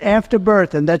execution after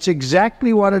birth, and that's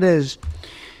exactly what it is.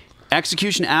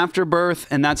 Execution after birth,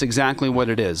 and that's exactly what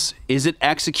it is. Is it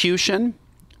execution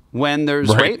when there's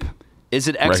rape? Is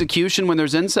it execution when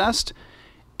there's incest?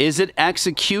 Is it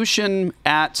execution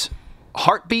at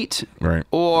heartbeat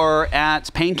or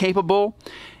at pain capable?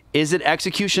 Is it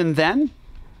execution then?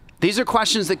 These are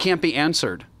questions that can't be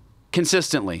answered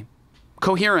consistently,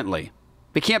 coherently.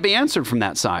 They can't be answered from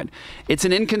that side. It's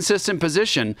an inconsistent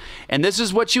position. And this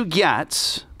is what you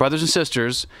get, brothers and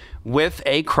sisters, with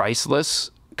a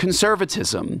Christless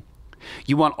conservatism.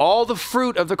 You want all the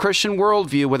fruit of the Christian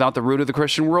worldview without the root of the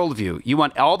Christian worldview. You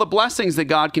want all the blessings that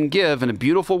God can give and a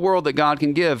beautiful world that God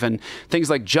can give and things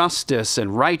like justice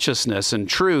and righteousness and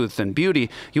truth and beauty.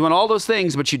 You want all those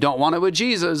things, but you don't want it with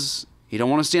Jesus. You don't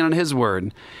want to stand on his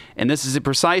word. And this is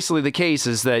precisely the case,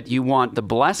 is that you want the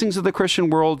blessings of the Christian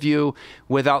worldview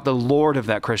without the Lord of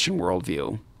that Christian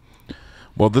worldview.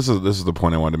 Well, this is the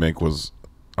point I wanted to make. Was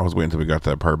I was waiting until we got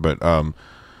to that part, but at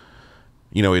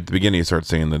the beginning he starts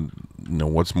saying that,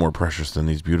 what's more precious than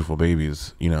these beautiful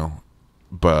babies,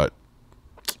 but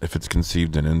if it's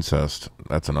conceived in incest,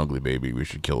 that's an ugly baby, we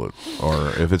should kill it. Or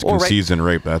if it's conceived in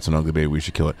rape, that's an ugly baby, we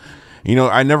should kill it.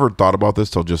 I never thought about this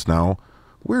till just now.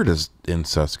 Where does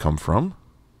incest come from?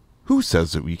 Who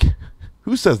says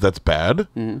that's bad?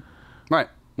 Mm-hmm. Right.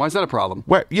 Why is that a problem?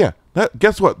 Well, yeah.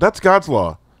 Guess what? That's God's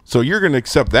law. So you're going to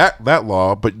accept that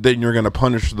law, but then you're going to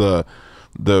punish the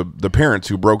parents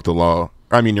who broke the law.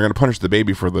 I mean, you're going to punish the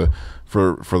baby for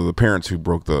the parents who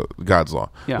broke the God's law.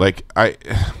 Yeah. Like I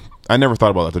never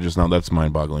thought about that till just now. That's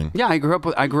mind-boggling. Yeah, I grew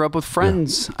up with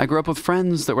friends. Yeah. I grew up with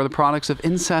friends that were the products of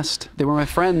incest. They were my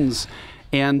friends,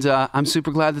 and I'm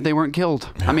super glad that they weren't killed.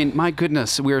 Yeah. I mean, my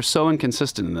goodness, we are so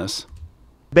inconsistent in this.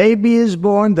 Baby is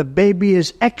born, the baby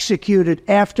is executed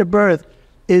after birth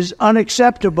is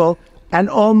unacceptable, and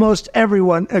almost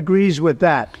everyone agrees with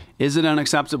that. Is it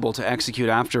unacceptable to execute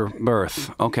after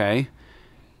birth? Okay.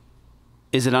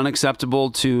 Is it unacceptable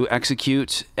to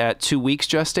execute at 2 weeks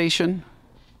gestation?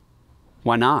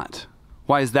 Why not?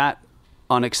 Why is that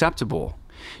unacceptable?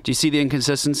 Do you see the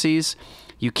inconsistencies?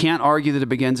 You can't argue that it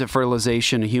begins at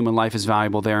fertilization, a human life is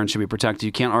valuable there and should be protected.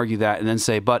 You can't argue that and then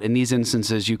say, but in these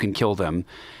instances, you can kill them.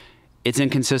 It's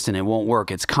inconsistent. It won't work.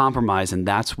 It's compromise, and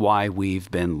that's why we've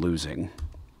been losing.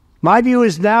 My view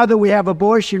is now that we have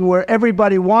abortion where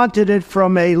everybody wanted it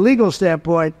from a legal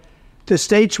standpoint, the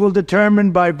states will determine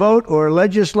by vote or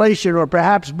legislation or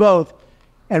perhaps both,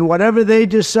 and whatever they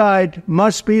decide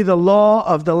must be the law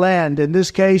of the land, in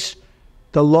this case,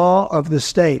 the law of the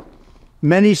state.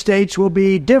 Many states will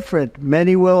be different.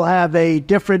 Many will have a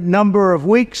different number of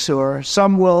weeks, or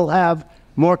some will have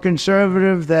more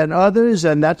conservative than others,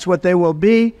 and that's what they will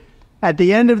be. At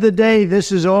the end of the day,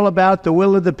 this is all about the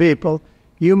will of the people.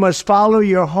 You must follow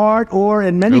your heart, or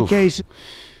in many cases...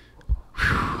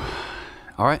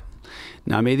 All right.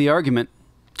 Now, I made the argument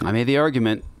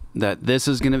that this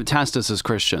is going to test us as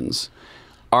Christians.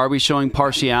 Are we showing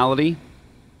partiality?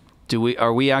 Do we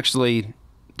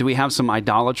have some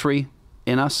idolatry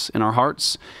in us, in our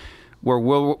hearts, where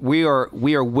we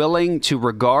are willing to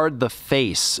regard the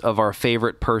face of our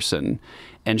favorite person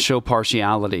and show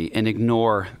partiality and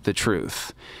ignore the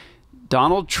truth?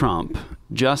 Donald Trump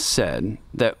just said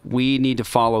that we need to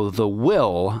follow the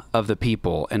will of the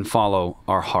people and follow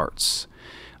our hearts.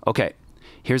 Okay,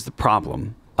 here's the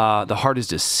problem. The heart is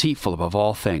deceitful above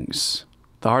all things.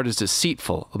 The heart is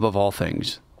deceitful above all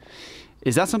things.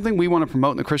 Is that something we want to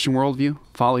promote in the Christian worldview?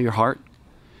 Follow your heart?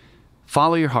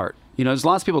 Follow your heart. There's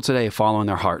lots of people today following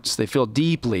their hearts. They feel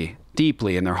deeply,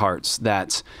 deeply in their hearts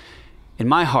that in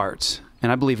my heart,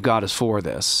 and I believe God is for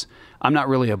this, I'm not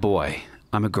really a boy.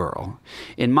 I'm a girl.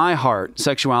 In my heart,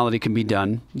 sexuality can be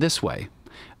done this way.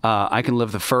 I can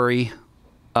live the furry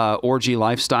orgy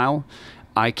lifestyle.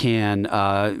 I can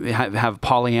have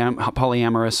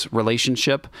polyamorous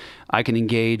relationship. I can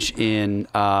engage in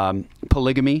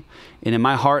polygamy. And in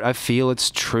my heart, I feel it's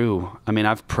true. I mean,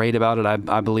 I've prayed about it.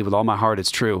 I believe with all my heart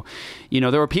it's true. You know,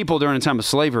 there were people during the time of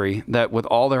slavery that with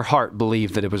all their heart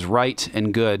believed that it was right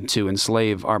and good to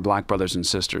enslave our black brothers and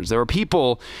sisters. There were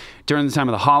people during the time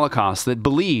of the Holocaust that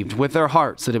believed with their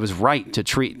hearts that it was right to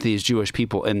treat these Jewish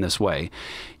people in this way.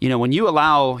 You know, when you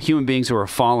allow human beings who are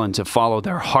fallen to follow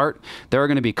their heart, there are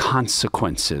going to be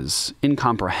consequences,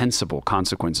 incomprehensible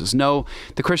consequences. No,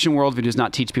 the Christian worldview does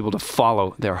not teach people to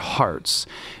follow their hearts.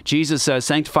 Jesus says,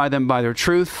 sanctify them by their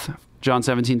truth. John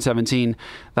 17:17,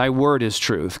 thy word is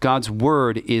truth. God's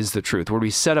word is the truth. We're to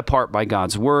be set apart by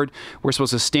God's word. We're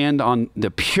supposed to stand on the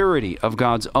purity of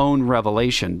God's own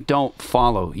revelation. Don't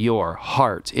follow your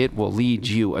heart. It will lead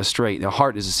you astray. The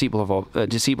heart is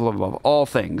deceitful of all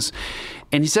things.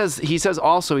 And he says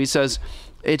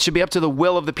it should be up to the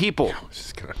will of the people.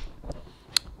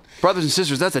 Brothers and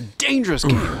sisters, that's a dangerous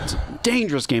game. It's a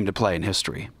dangerous game to play in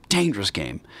history. Dangerous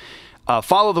game.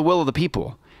 Follow the will of the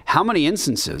people. How many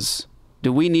instances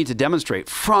do we need to demonstrate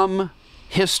from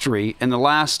history in the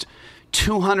last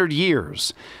 200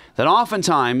 years that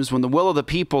oftentimes when the will of the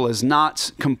people is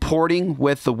not comporting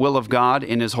with the will of God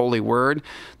in his holy word,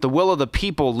 the will of the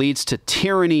people leads to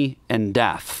tyranny and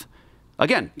death?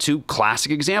 Again, two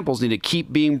classic examples need to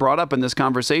keep being brought up in this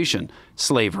conversation: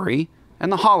 slavery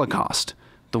and the Holocaust.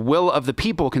 The will of the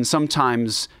people can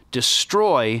sometimes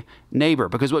destroy neighbor,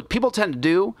 because what people tend to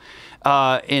do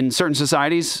in certain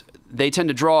societies, they tend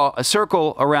to draw a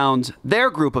circle around their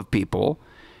group of people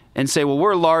and say, well,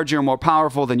 we're larger and more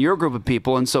powerful than your group of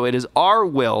people, and so it is our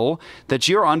will that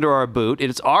you're under our boot.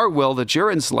 It's our will that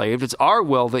you're enslaved. It's our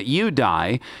will that you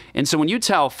die. And so when you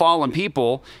tell fallen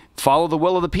people, follow the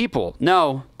will of the people,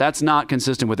 no, that's not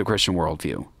consistent with the Christian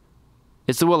worldview.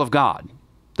 It's the will of God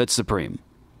that's supreme.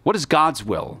 What is God's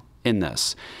will in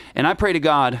this? And I pray to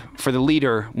God for the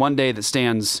leader one day that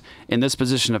stands in this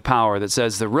position of power that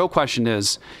says the real question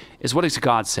is what does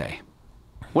God say?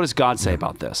 What does God say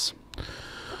about this?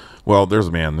 Well, there's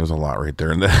a lot right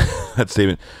there in that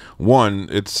statement. One,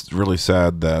 it's really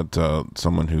sad that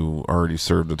someone who already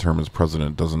served a term as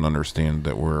president doesn't understand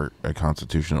that we're a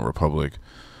constitutional republic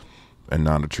and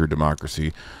not a true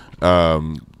democracy.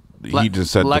 He just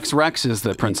said Lex Rex is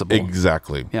the principle.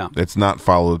 Exactly. Yeah. It's not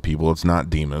follow the people. It's not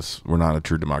Demas. We're not a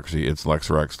true democracy. It's Lex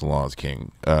Rex. The law is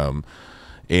king.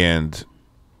 And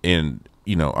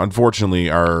you know,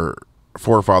 unfortunately, our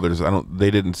forefathers,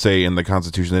 they didn't say in the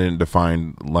Constitution, they didn't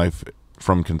define life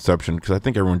from conception, because I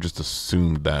think everyone just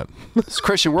assumed that. It's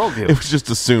Christian worldview. It was just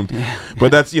assumed. Yeah.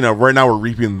 But that's, you know, right now we're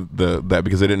reaping that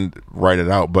because they didn't write it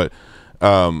out. But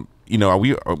you know,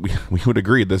 we would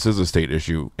agree this is a state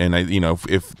issue, and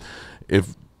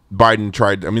if Biden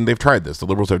tried, I mean, they've tried this. The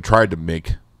liberals have tried to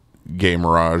make gay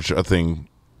marriage a thing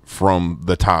from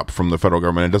the top, from the federal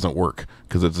government. It doesn't work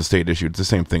because it's a state issue. It's the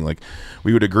same thing. Like,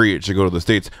 we would agree it should go to the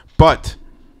states, but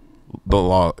the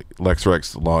law, Lex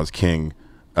Rex, the law is king.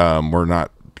 We're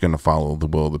not going to follow the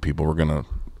will of the people. We're going to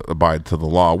abide to the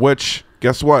law, which,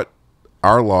 guess what?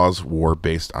 Our laws were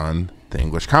based on the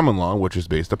English common law, which is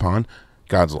based upon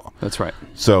God's law. That's right.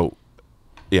 So,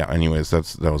 yeah, anyways,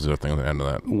 that was the other thing at the end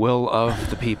of that. Will of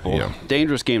the people. Yeah.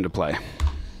 Dangerous game to play.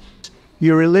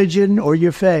 Your religion or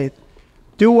your faith.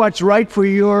 Do what's right for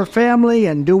your family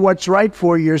and do what's right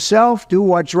for yourself. Do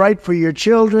what's right for your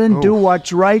children. Do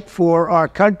what's right for our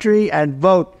country, and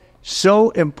vote. So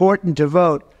important to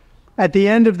vote. At the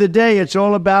end of the day, it's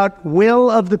all about will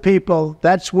of the people.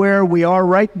 That's where we are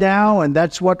right now, and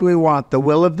that's what we want, the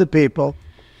will of the people.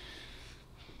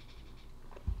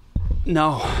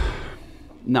 No.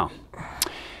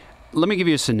 Let me give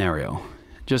you a scenario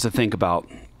just to think about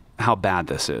how bad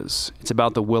this is. It's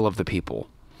about the will of the people.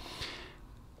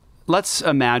 Let's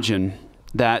imagine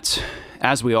that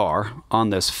as we are on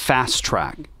this fast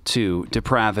track to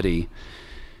depravity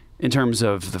in terms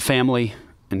of the family,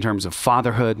 in terms of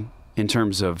fatherhood, in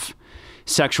terms of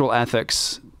sexual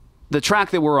ethics, the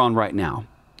track that we're on right now,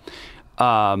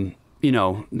 you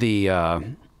know, the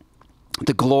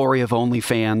glory of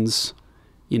OnlyFans,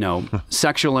 you know,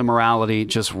 sexual immorality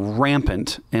just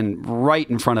rampant and right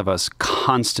in front of us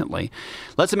constantly.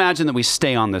 Let's imagine that we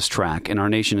stay on this track and our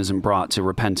nation isn't brought to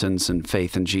repentance and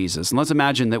faith in Jesus. And let's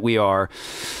imagine that we are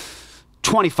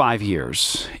 25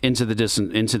 years into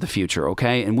the future,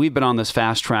 okay? And we've been on this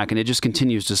fast track and it just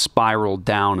continues to spiral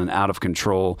down and out of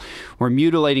control. We're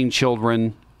mutilating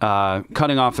children,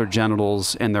 cutting off their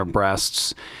genitals and their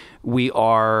breasts. We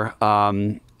are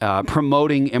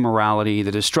promoting immorality,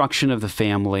 the destruction of the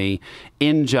family,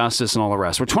 injustice, and all the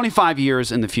rest. We're 25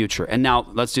 years in the future. And now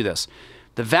let's do this.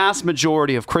 The vast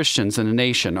majority of Christians in the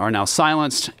nation are now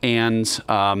silenced and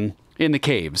in the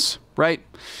caves, right?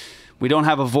 We don't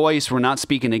have a voice. We're not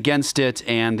speaking against it.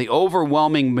 And the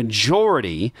overwhelming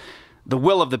majority, the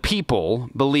will of the people,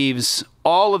 believes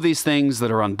all of these things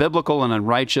that are unbiblical and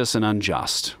unrighteous and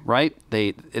unjust, right?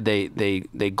 They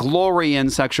glory in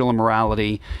sexual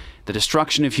immorality, the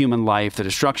destruction of human life, the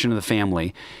destruction of the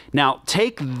family. Now,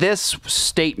 take this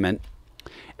statement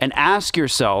and ask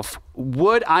yourself,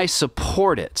 would I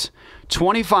support it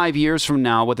 25 years from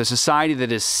now with a society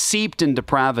that is seeped in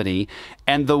depravity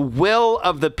and the will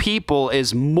of the people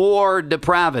is more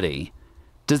depravity?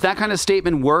 Does that kind of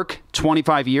statement work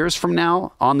 25 years from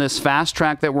now on this fast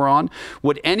track that we're on?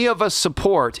 Would any of us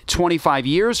support 25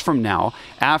 years from now,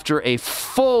 after a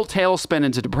full tailspin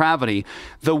into depravity,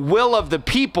 the will of the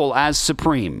people as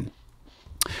supreme?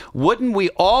 Wouldn't we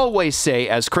always say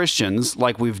as Christians,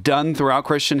 like we've done throughout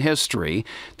Christian history,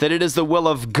 that it is the will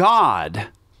of God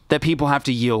that people have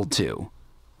to yield to,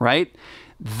 right?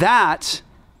 That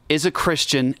is a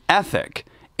Christian ethic.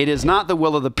 It is not the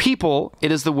will of the people,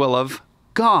 it is the will of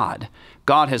God.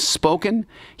 God has spoken.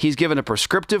 He's given a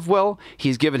prescriptive will.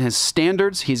 He's given his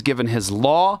standards. He's given his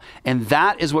law. And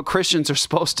that is what Christians are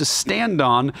supposed to stand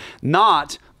on,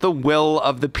 not the will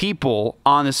of the people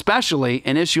on especially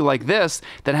an issue like this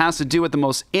that has to do with the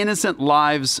most innocent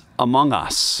lives among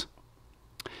us.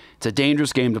 It's a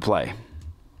dangerous game to play.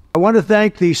 I want to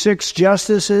thank the 6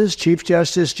 justices, Chief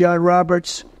Justice John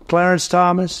Roberts, Clarence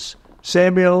Thomas,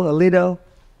 Samuel Alito,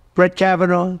 Brett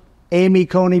Kavanaugh, Amy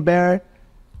Coney Barrett,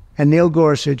 and Neil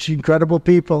Gorsuch, incredible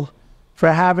people,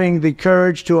 for having the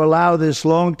courage to allow this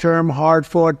long-term,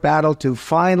 hard-fought battle to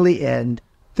finally end.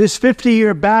 This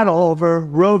 50-year battle over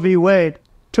Roe v. Wade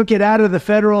took it out of the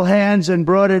federal hands and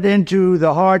brought it into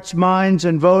the hearts, minds,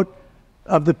 and vote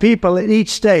of the people in each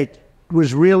state. It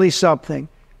was really something.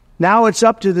 Now it's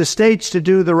up to the states to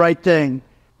do the right thing.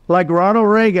 Like Ronald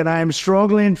Reagan, I am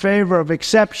strongly in favor of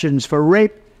exceptions for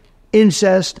rape,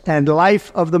 incest, and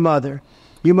life of the mother.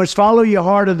 You must follow your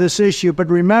heart of this issue, but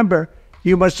remember,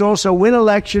 you must also win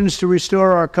elections to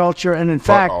restore our culture and, in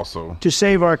fact, to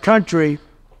save our country,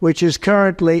 which is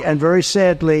currently, and very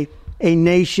sadly, a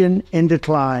nation in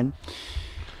decline.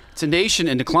 It's a nation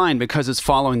in decline because it's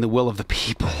following the will of the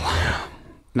people,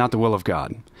 not the will of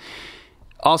God.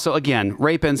 Also, again,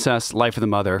 rape, incest, life of the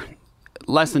mother,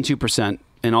 less than 2%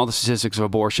 in all the statistics of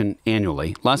abortion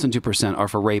annually. Less than 2% are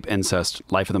for rape, incest,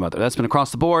 life of the mother. That's been across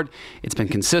the board. It's been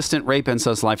consistent, rape,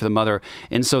 incest, life of the mother.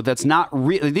 And so that's not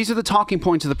really, these are the talking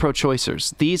points of the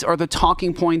pro-choicers. These are the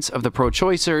talking points of the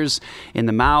pro-choicers in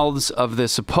the mouths of the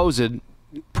supposed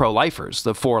pro-lifers,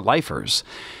 the for-lifers.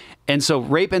 And so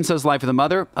rape, incest, life of the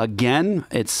mother, again,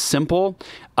 it's simple.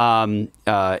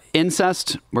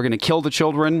 Incest, we're going to kill the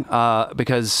children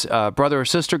because brother or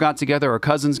sister got together or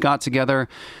cousins got together.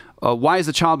 Why is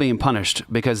the child being punished?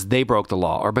 Because they broke the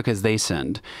law or because they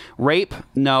sinned. Rape,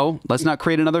 no, let's not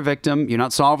create another victim. You're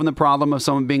not solving the problem of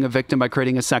someone being a victim by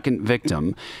creating a second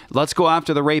victim. Let's go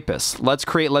after the rapist. Let's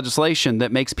create legislation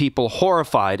that makes people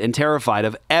horrified and terrified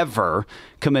of ever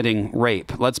committing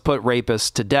rape. Let's put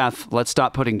rapists to death. Let's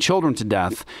stop putting children to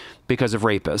death because of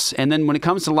rapists. And then when it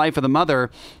comes to life of the mother,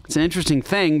 it's an interesting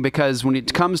thing because when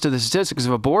it comes to the statistics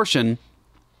of abortion,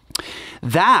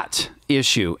 that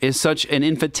issue is such an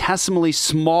infinitesimally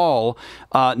small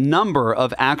number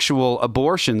of actual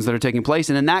abortions that are taking place.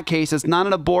 And in that case, it's not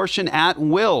an abortion at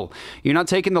will. You're not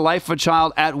taking the life of a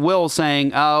child at will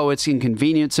saying, oh, it's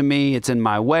inconvenient to me. It's in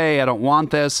my way. I don't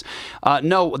want this.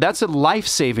 No, that's a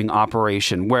life-saving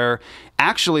operation where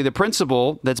actually the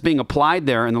principle that's being applied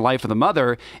there in the life of the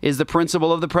mother is the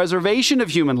principle of the preservation of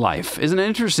human life. Isn't it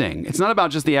interesting? It's not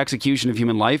about just the execution of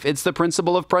human life. It's the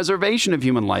principle of preservation of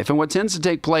human life. And what tends to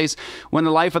take place when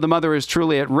the life of the mother is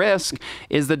truly at risk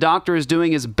is the doctor is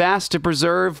doing his best to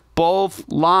preserve both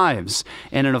lives.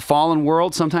 And in a fallen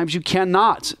world, sometimes you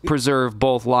cannot preserve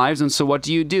both lives. And so what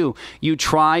do? You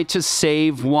try to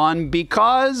save one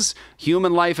because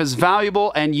human life is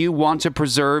valuable and you want to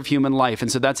preserve human life.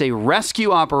 And so that's a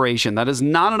rescue operation. That is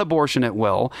not an abortion at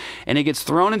will. And it gets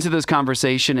thrown into this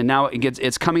conversation and now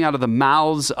it's coming out of the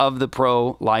mouths of the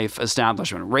pro-life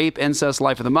establishment. Rape, incest,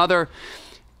 life of the mother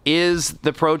is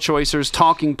the pro-choicers'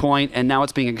 talking point, and now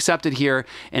it's being accepted here.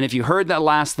 And if you heard that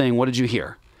last thing, what did you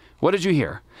hear? What did you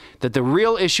hear? That the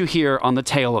real issue here on the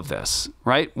tail of this,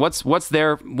 right? What's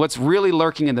really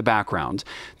lurking in the background?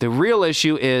 The real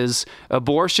issue is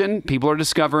abortion, people are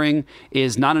discovering,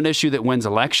 is not an issue that wins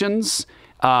elections.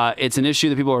 It's an issue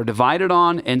that people are divided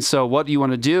on. And so what you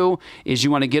want to do is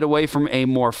you want to get away from a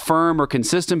more firm or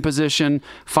consistent position,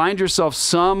 find yourself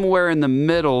somewhere in the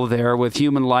middle there with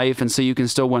human life, and so you can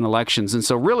still win elections. And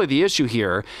so really the issue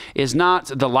here is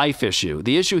not the life issue.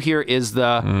 The issue here is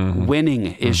the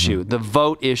winning issue. The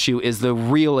vote issue is the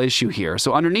real issue here.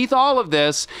 So underneath all of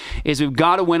this is we've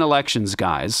got to win elections,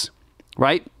 guys,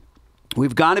 right?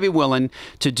 We've got to be willing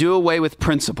to do away with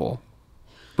principle.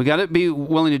 We got to be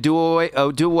willing to do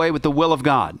away with the will of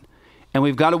God, and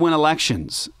we've got to win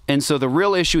elections. And so the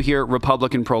real issue here,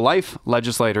 Republican pro-life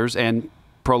legislators and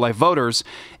pro-life voters,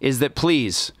 is that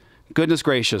please, goodness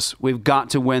gracious, we've got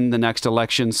to win the next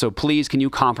election. So please, can you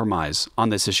compromise on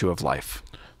this issue of life?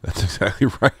 That's exactly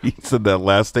right. He said that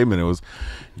last statement. It was,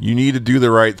 you need to do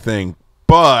the right thing,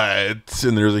 but,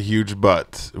 and there's a huge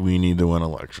but, we need to win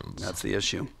elections. That's the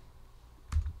issue.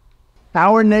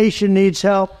 Our nation needs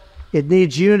help. It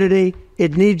needs unity.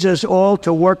 It needs us all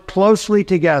to work closely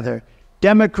together.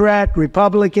 Democrat,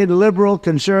 Republican, liberal,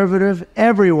 conservative,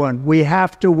 everyone, we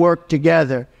have to work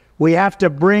together. We have to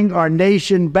bring our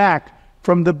nation back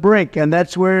from the brink, and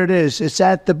that's where it is. It's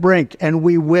at the brink, and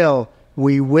we will.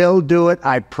 We will do it.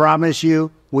 I promise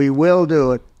you, we will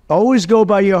do it. Always go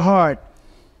by your heart,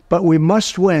 but we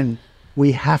must win.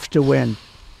 We have to win.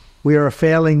 We are a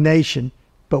failing nation,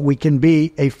 but we can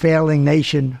be a failing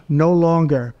nation no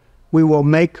longer. We will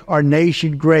make our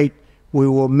nation great. We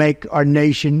will make our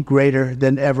nation greater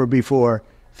than ever before.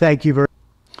 Thank you very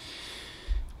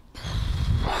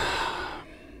much.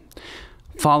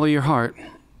 Follow your heart,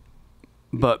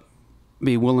 but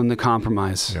be willing to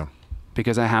compromise. Yeah.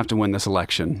 Because I have to win this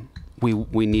election.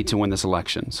 We need to win this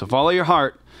election. So follow your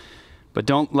heart, but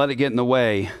don't let it get in the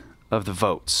way of the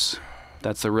votes.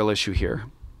 That's the real issue here.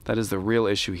 That is the real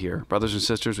issue here. Brothers and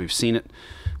sisters, we've seen it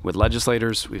with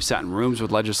legislators. We've sat in rooms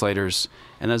with legislators,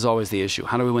 and that's always the issue.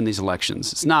 How do we win these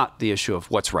elections? It's not the issue of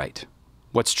what's right,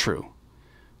 what's true.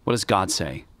 What does God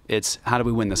say? It's how do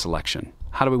we win this election?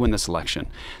 How do we win this election?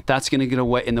 That's going to get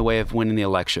in the way of winning the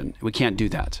election. We can't do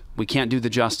that. We can't do the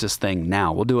justice thing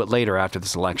now. We'll do it later after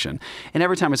this election. And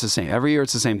every time it's the same. Every year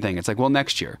it's the same thing. It's like, well,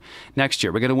 next year,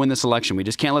 we're going to win this election. We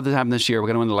just can't let this happen this year. We're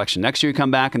going to win the election. Next year you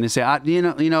come back and they say, you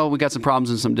know, we got some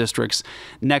problems in some districts.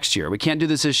 Next year. We can't do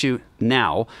this issue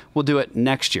now. We'll do it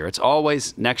next year. It's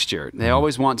always next year. They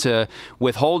always want to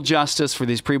withhold justice for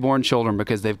these preborn children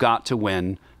because they've got to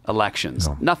win elections.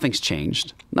 No. Nothing's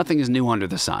changed. Nothing is new under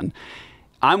the sun.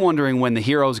 I'm wondering when the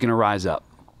hero is going to rise up.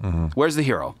 Where's the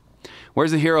hero?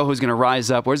 Where's the hero who's going to rise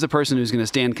up? Where's the person who's going to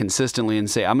stand consistently and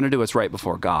say, I'm going to do what's right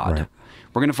before God? Right.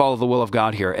 We're going to follow the will of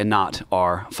God here and not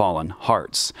our fallen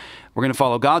hearts. We're going to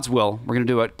follow God's will. We're going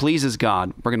to do what pleases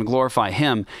God. We're going to glorify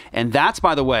Him. And that's,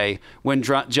 by the way, when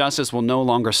justice will no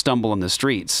longer stumble in the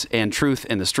streets and truth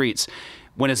in the streets,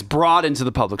 when it's brought into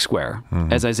the public square,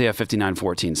 as Isaiah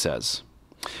 59:14 says.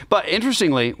 But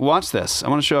interestingly, watch this. I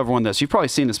want to show everyone this. You've probably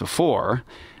seen this before.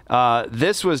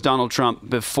 This was Donald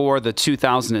Trump before the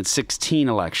 2016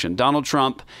 election. Donald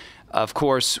Trump, of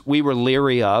course, we were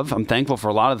leery of. I'm thankful for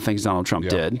a lot of the things Donald Trump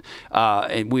did.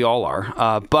 And we all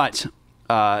are. But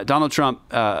Donald Trump,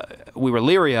 we were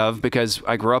leery of because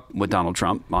I grew up with Donald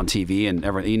Trump on TV and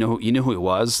you knew who he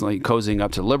was, like cozying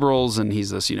up to liberals, and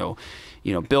he's this,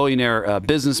 billionaire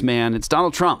businessman. It's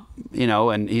Donald Trump,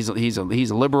 and he's a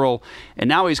liberal, and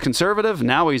now he's conservative.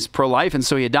 Now he's pro-life, and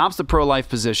so he adopts the pro-life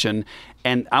position.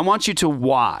 And I want you to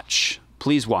watch,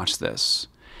 please watch this,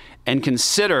 and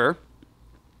consider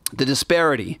the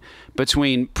disparity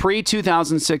between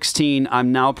pre-2016,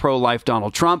 I'm now pro-life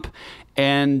Donald Trump,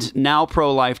 and now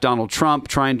pro-life Donald Trump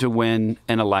trying to win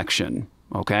an election.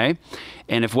 Okay,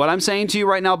 and if what I'm saying to you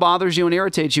right now bothers you and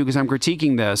irritates you because I'm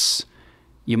critiquing this,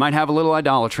 you might have a little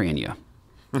idolatry in you.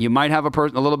 You might have a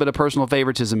little bit of personal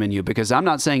favoritism in you, because I'm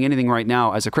not saying anything right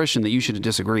now as a Christian that you should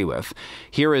disagree with.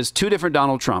 Here is two different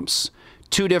Donald Trumps,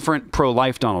 two different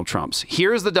pro-life Donald Trumps.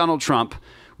 Here's the Donald Trump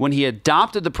when he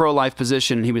adopted the pro-life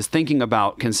position and he was thinking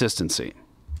about consistency.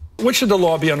 What should the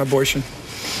law be on abortion?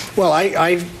 Well,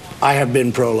 I have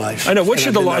been pro-life. I know. What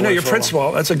should the law? I know your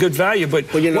principle. That's a good value, but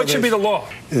what should be the law?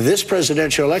 This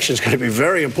presidential election is going to be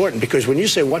very important, because when you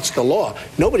say what's the law,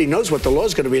 nobody knows what the law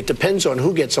is going to be. It depends on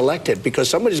who gets elected, because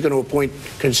somebody's going to appoint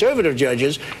conservative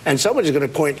judges and somebody's going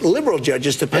to appoint liberal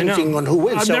judges depending on who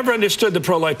wins. I've never understood the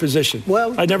pro-life position.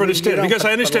 Well, I never understood it, because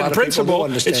I understand the principle.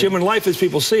 It's human life as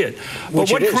people see it. But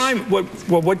what crime?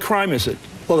 What crime is it?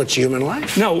 Well, it's human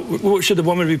life. No. Should the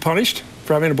woman be punished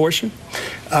for having an abortion?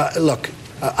 Look.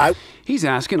 He's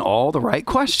asking all the right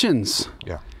questions.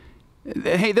 Yeah.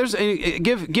 Hey,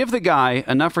 give the guy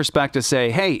enough respect to say,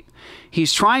 hey,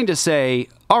 he's trying to say,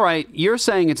 all right, you're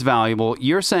saying it's valuable,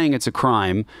 you're saying it's a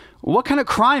crime. What kind of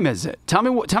crime is it? Tell me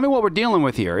what we're dealing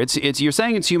with here. You're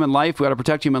saying it's human life. We got to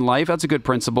protect human life. That's a good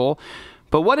principle.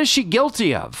 But what is she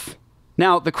guilty of?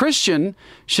 Now, the Christian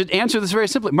should answer this very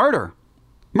simply. Murder.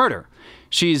 Murder.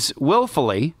 She's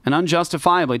willfully and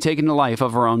unjustifiably taken the life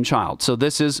of her own child. So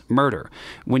this is murder.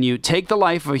 When you take the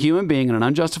life of a human being in an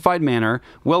unjustified manner,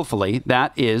 willfully,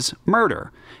 that is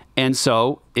murder. And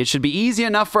so it should be easy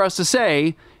enough for us to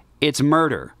say it's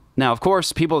murder. Now, of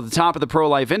course, people at the top of the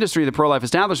pro-life industry, the pro-life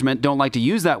establishment, don't like to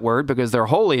use that word because they're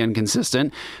wholly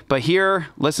inconsistent. But here,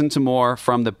 listen to more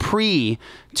from the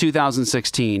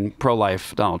pre-2016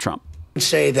 pro-life Donald Trump.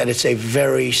 Say that it's a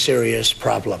very serious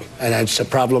problem, and it's a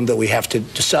problem that we have to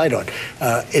decide on.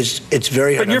 It's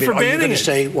very hard. But you're forbidding Are you going to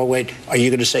say, well, wait, are you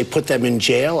going to say put them in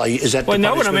jail? Is that well, the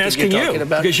no, what I'm punishment asking you,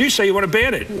 about? because you say you want to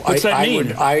ban it. What's that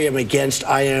mean? I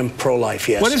am pro-life,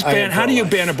 yes. What is ban? How do you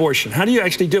ban abortion? How do you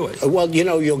actually do it? Well,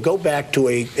 you'll go back to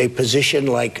a position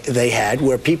like they had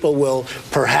where people will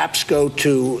perhaps go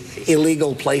to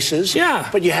illegal places. Yeah.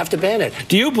 But you have to ban it.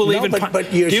 Do you believe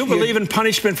believe in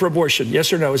punishment for abortion?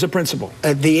 Yes or no, as a principle?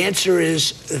 The answer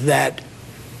is that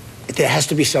there has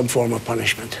to be some form of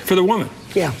punishment. For the woman?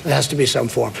 Yeah, there has to be some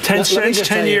form. 10 cents,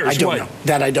 10 years, I don't know.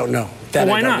 That I don't know. That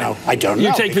why I don't not? know. I don't know.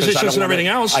 You take positions and everything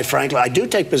else. Frankly, I do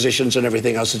take positions and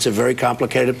everything else. It's a very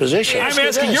complicated position. I'm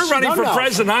asking, you're running for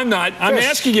president, I'm not. I'm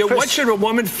asking you, what should a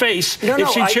woman face if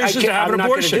she chooses to have an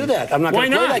abortion? I'm not going to do that. I'm not going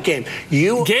to play that game.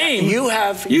 You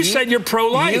said you're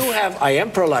pro-life. I am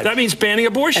pro-life. That means banning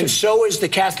abortion. And so is the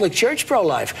Catholic Church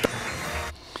pro-life.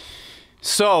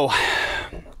 So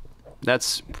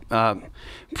that's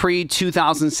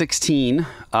pre-2016.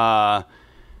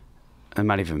 It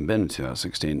might even have been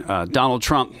 2016. Donald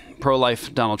Trump,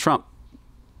 pro-life Donald Trump.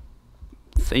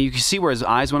 You can see where his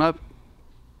eyes went up.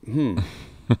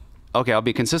 Okay, I'll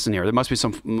be consistent here. There must be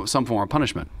some form of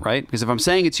punishment, right? Because if I'm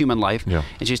saying it's human life,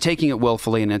 and she's taking it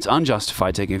willfully, and it's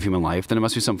unjustified taking of human life, then it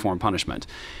must be some form of punishment.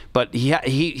 But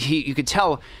you could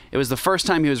tell it was the first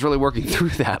time he was really working through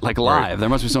that, like live. Right. There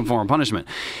must be some form of punishment.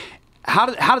 How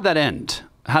did that end?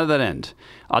 How did that end?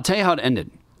 I'll tell you how it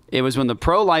ended. It was when the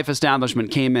pro-life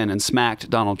establishment came in and smacked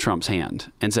Donald Trump's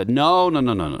hand and said, no,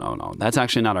 that's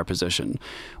actually not our position.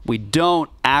 We don't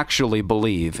actually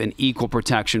believe in equal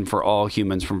protection for all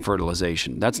humans from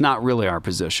fertilization. That's not really our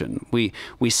position. We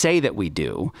say that we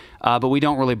do, but we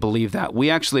don't really believe that. We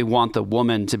actually want the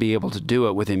woman to be able to do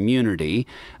it with immunity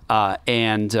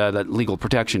and that legal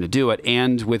protection to do it,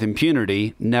 and with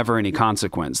impunity, never any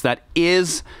consequence. That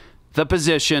is the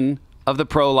position of the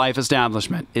pro-life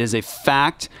establishment. It is a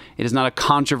fact. It is not a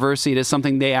controversy. It is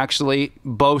something they actually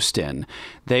boast in.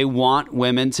 They want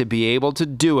women to be able to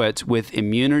do it with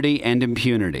immunity and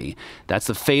impunity. That's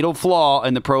the fatal flaw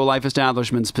in the pro-life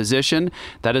establishment's position.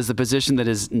 That is the position that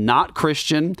is not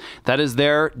Christian. That is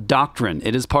their doctrine.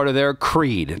 It is part of their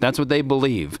creed. That's what they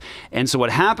believe. And so what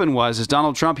happened was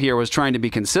Donald Trump here was trying to be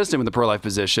consistent with the pro-life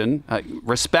position.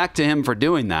 Respect to him for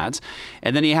doing that.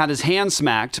 And then he had his hand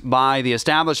smacked by the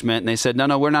establishment, and they said,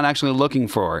 no, we're not actually looking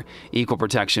for equal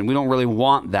protection. We don't really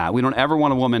want that. We don't ever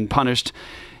want a woman punished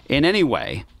in any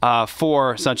way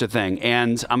for such a thing.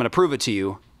 And I'm going to prove it to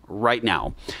you right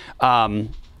now.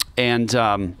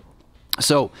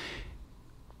 So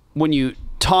when you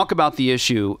talk about the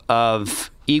issue of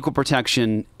equal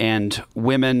protection and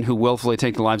women who willfully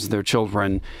take the lives of their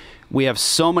children, we have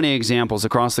so many examples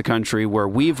across the country where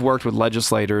we've worked with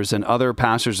legislators and other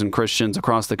pastors and Christians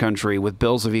across the country with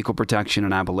bills of equal protection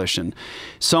and abolition.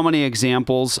 So many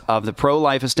examples of the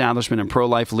pro-life establishment and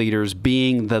pro-life leaders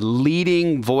being the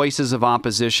leading voices of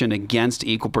opposition against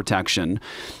equal protection.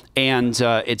 And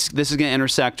this is going to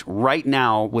intersect right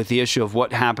now with the issue of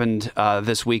what happened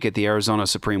this week at the Arizona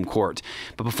Supreme Court.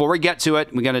 But before we get to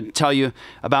it, we got to tell you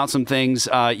about some things.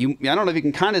 I don't know if you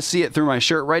can kind of see it through my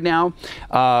shirt right now.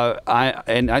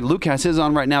 Luke has his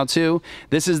on right now too.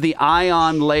 This is the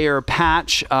Ion Layer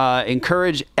patch.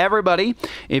 Encourage everybody,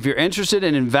 if you're interested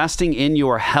in investing in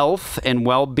your health and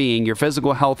well-being, your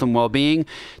physical health and well-being,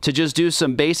 to just do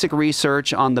some basic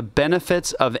research on the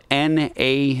benefits of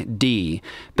NAD.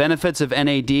 Benefits of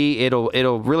NAD,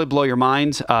 it'll really blow your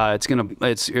mind.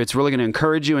 It's really gonna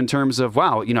encourage you in terms of,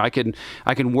 wow, I can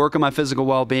work on my physical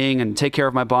well-being and take care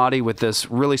of my body with this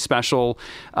really special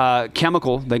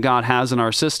chemical that God has in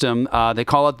our system. They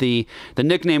call it the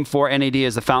nickname for NAD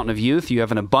is the fountain of youth. You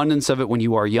have an abundance of it when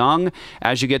you are young.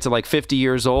 As you get to like 50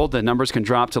 years old, the numbers can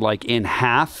drop to like in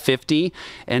half, 50.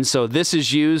 And so this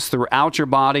is used throughout your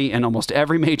body in almost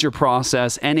every major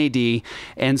process, NAD.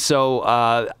 And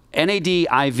so NAD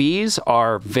IVs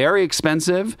are very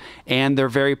expensive and they're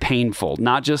very painful.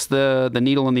 Not just the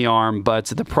needle in the arm, but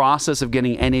the process of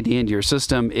getting NAD into your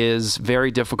system is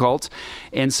very difficult.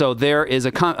 And so there is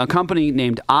a company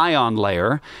named Ion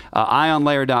Layer,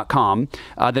 ionlayer.com,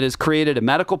 that has created a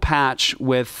medical patch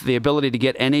with the ability to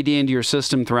get NAD into your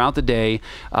system throughout the day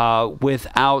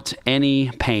without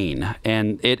any pain.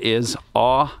 And it is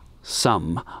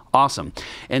awesome.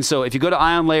 And so if you go to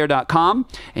ionlayer.com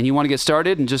and you want to get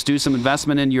started and just do some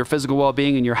investment in your physical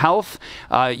well-being and your health,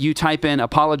 you type in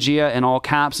Apologia in all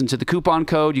caps into the coupon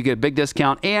code, you get a big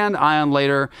discount, and Ion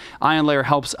Layer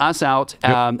helps us out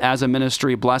as a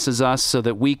ministry, blesses us so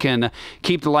that we can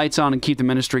keep the lights on and keep the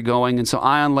ministry going. And so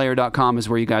ionlayer.com is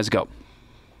where you guys go.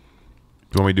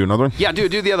 Do you want me to do another one? Yeah, do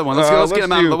the other one. Let's get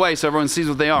them out of the way so everyone sees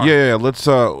what they are. Yeah. Let's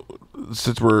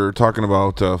since we're talking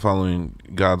about following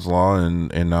God's law and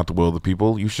not the will of the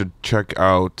people, you should check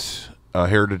out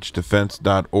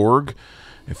heritagedefense.org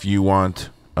if you want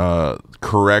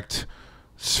correct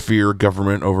sphere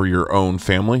government over your own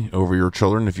family, over your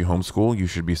children. If you homeschool, you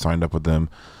should be signed up with them.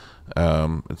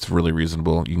 It's really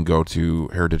reasonable. You can go to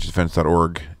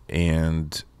heritagedefense.org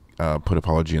and put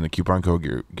Apology in the coupon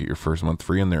code, get your first month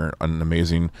free, and they're an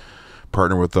amazing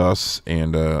partner with us.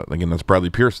 And again, that's Bradley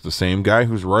Pierce, the same guy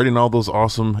who's writing all those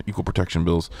awesome equal protection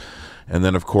bills. And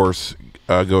then, of course,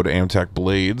 go to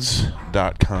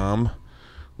amtacblades.com.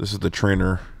 This is the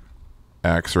trainer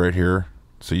axe right here,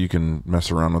 so you can mess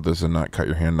around with this and not cut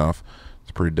your hand off.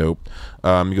 It's pretty dope.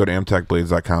 You go to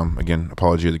amtacblades.com. Again,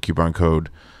 Apology, the coupon code,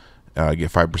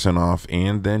 get 5% off,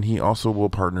 and then he also will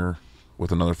partner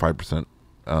with another 5%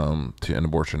 to end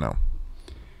abortion now.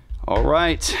 All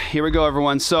right, here we go,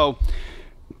 everyone. So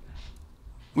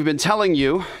we've been telling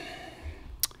you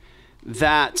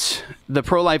that the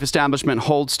pro-life establishment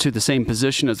holds to the same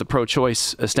position as the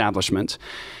pro-choice establishment,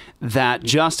 that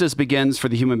justice begins for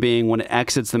the human being when it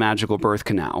exits the magical birth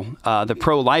canal. The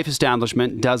pro-life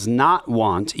establishment does not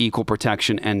want equal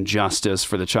protection and justice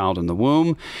for the child in the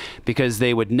womb, because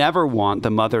they would never want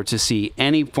the mother to see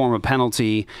any form of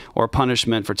penalty or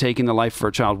punishment for taking the life of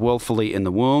her child willfully in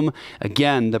the womb.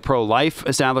 Again, the pro-life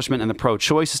establishment and the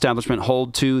pro-choice establishment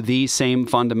hold to the same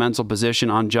fundamental position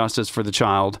on justice for the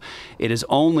child. It is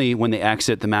only when they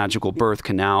exit the magical birth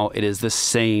canal, it is the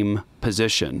same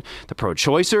position. The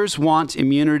pro-choicers want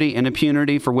immunity and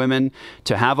impunity for women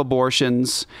to have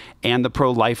abortions, and the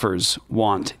pro-lifers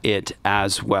want it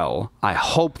as well. I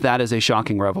hope that is a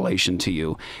shocking revelation to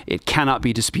you. It cannot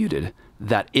be disputed.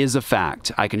 That is a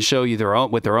fact. I can show you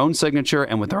with their own signature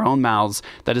and with their own mouths.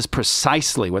 That is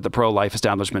precisely what the pro-life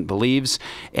establishment believes,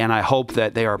 and I hope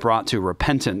that they are brought to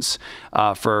repentance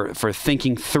for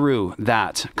thinking through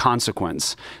that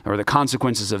consequence, or the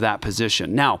consequences of that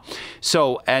position. Now,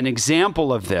 so an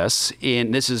example of this,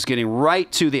 this is getting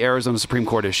right to the Arizona Supreme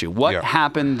Court issue. What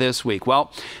happened this week?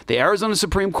 Well, the Arizona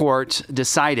Supreme Court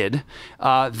decided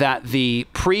that the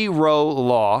pre-Roe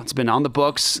law, it's been on the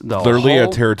books, literally a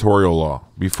territorial law.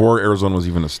 Before Arizona was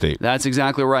even a state. That's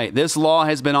exactly right. This law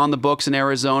has been on the books in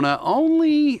Arizona,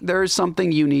 only there's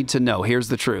something you need to know. Here's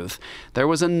the truth. There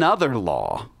was another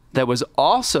law that was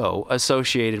also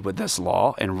associated with this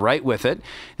law, and right with it,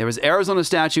 there was Arizona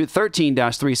Statute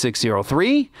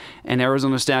 13-3603 and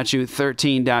Arizona Statute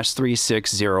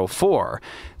 13-3604.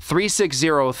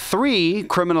 3603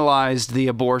 criminalized the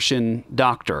abortion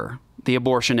doctor, the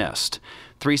abortionist.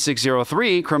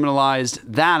 3603 criminalized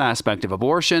that aspect of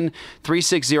abortion.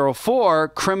 3604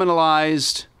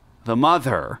 criminalized the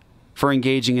mother for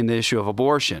engaging in the issue of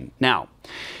abortion. Now,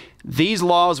 these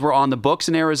laws were on the books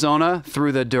in Arizona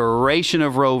through the duration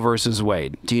of Roe versus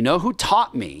Wade. Do you know who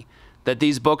taught me that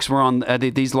these laws were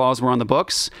on the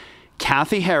books?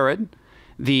 Kathy Herod,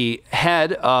 the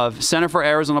head of Center for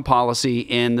Arizona Policy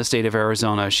in the state of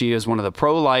Arizona. She is one of the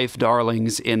pro-life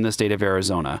darlings in the state of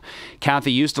Arizona.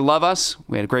 Kathy used to love us.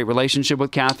 We had a great relationship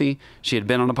with Kathy. She had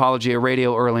been on Apologia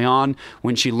Radio early on.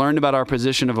 When she learned about our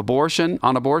position of abortion,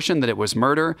 that it was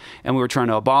murder, and we were trying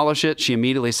to abolish it, she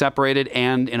immediately separated.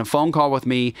 And in a phone call with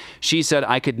me, she said,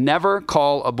 I could never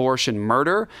call abortion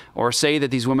murder or say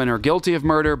that these women are guilty of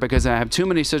murder because I have too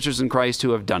many sisters in Christ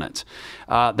who have done it.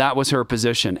 That was her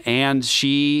position. And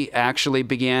she actually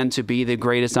began to be the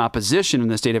greatest opposition in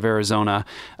the state of Arizona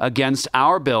against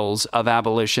our bills of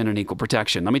abolition and equal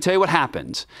protection. Let me tell you what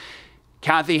happened.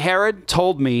 Kathy Herod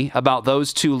told me about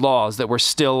those two laws that were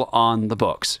still on the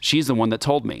books. She's the one that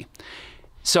told me.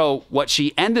 So what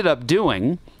she ended up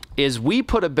doing is we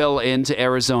put a bill into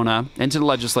Arizona, into the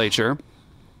legislature,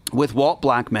 with Walt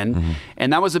Blackman,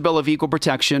 and that was a bill of equal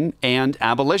protection and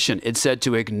abolition. It said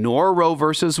to ignore Roe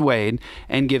versus Wade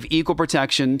and give equal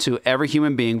protection to every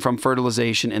human being from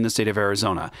fertilization in the state of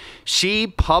Arizona. She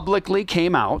publicly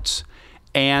came out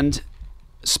and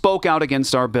spoke out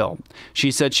against our bill.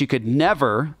 She said she could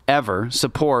never, ever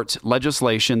support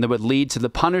legislation that would lead to the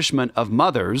punishment of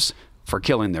mothers for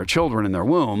killing their children in their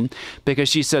womb, because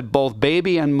she said both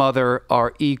baby and mother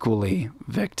are equally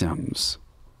victims.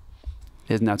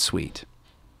 Isn't that sweet?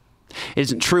 It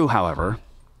isn't true, however,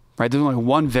 right? There's only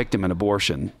one victim in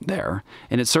abortion there,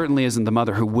 and it certainly isn't the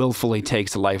mother who willfully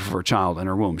takes the life of her child in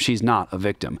her womb. She's not a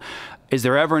victim. Is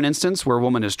there ever an instance where a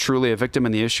woman is truly a victim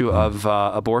in the issue of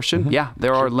abortion? Yeah,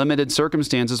 there are limited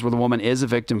circumstances where the woman is a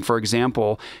victim. For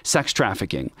example, sex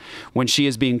trafficking, when she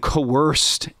is being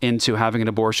coerced into having an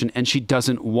abortion and she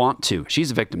doesn't want to.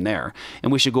 She's a victim there,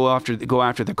 and we should go after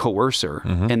the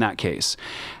coercer in that case.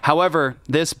 However,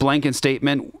 this blanket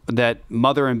statement that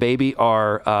mother and baby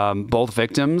are both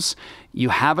victims, you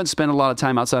haven't spent a lot of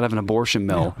time outside of an abortion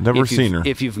mill. Yeah, never seen her.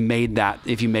 If you make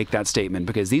that statement,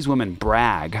 because these women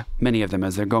brag, many of them,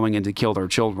 as they're going in to kill their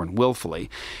children willfully.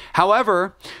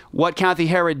 However, what Kathy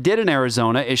Herod did in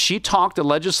Arizona is she talked to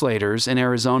legislators in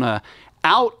Arizona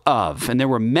out of, and there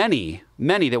were many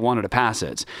that wanted to pass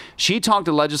it. She talked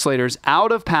to legislators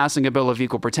out of passing a bill of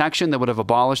equal protection that would have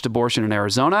abolished abortion in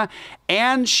Arizona,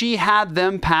 and she had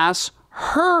them pass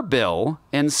her bill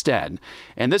instead.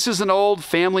 And this is an old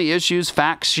Family Issues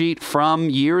fact sheet from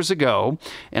years ago,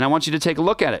 and I want you to take a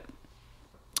look at it.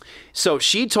 So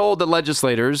she told the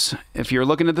legislators, if you're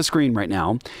looking at the screen right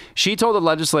now, she told the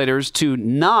legislators to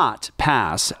not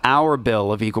pass our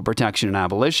bill of equal protection and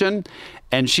abolition,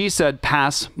 and she said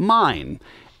pass mine,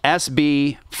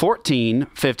 SB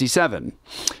 1457.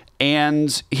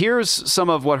 And here's some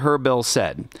of what her bill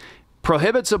said.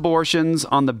 Prohibits abortions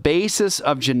on the basis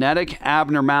of genetic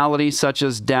abnormality such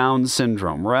as Down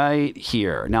syndrome, right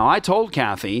here. Now, I told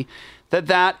Kathy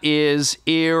that is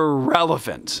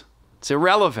irrelevant. It's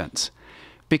irrelevant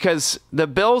because the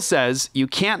bill says you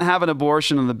can't have an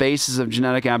abortion on the basis of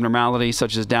genetic abnormality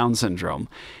such as Down syndrome.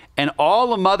 And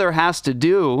all a mother has to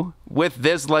do with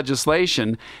this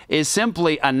legislation is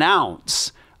simply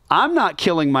announce, I'm not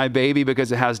killing my baby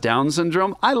because it has Down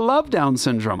syndrome. I love Down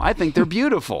syndrome. I think they're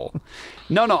beautiful.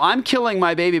 No, I'm killing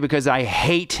my baby because I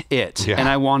hate it and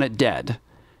I want it dead.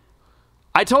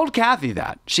 I told Kathy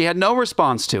that. She had no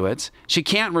response to it. She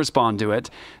can't respond to it.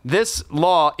 This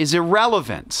law is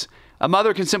irrelevant. A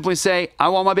mother can simply say, I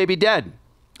want my baby dead.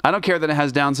 I don't care that it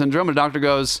has Down syndrome. And the doctor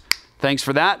goes, thanks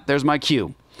for that. There's my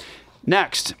cue.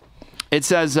 Next, it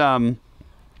says,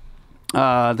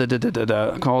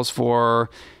 calls for...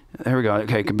 There we go.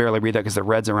 Okay, I can barely read that because the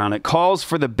red's around it. Calls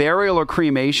for the burial or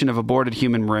cremation of aborted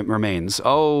human remains.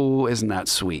 Oh, isn't that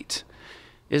sweet?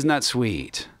 Isn't that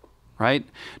sweet? Right?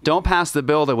 Don't pass the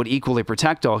bill that would equally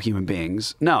protect all human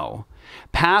beings. No.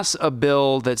 Pass a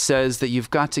bill that says that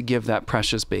you've got to give that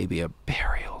precious baby a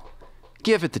burial.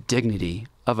 Give it the dignity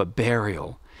of a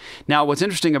burial. Now, what's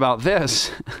interesting about this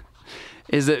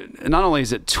is that not only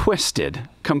is it twisted,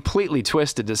 completely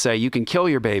twisted to say you can kill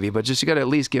your baby, but just you got to at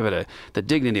least give it the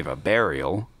dignity of a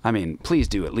burial. I mean, please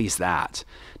do at least that.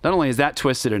 Not only is that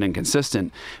twisted and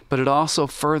inconsistent, but it also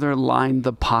further lined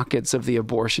the pockets of the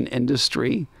abortion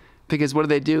industry. Because what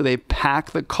do? They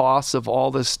pack the costs of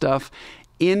all this stuff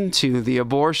into the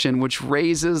abortion, which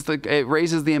raises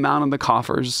the amount in the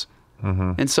coffers.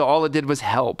 And so all it did was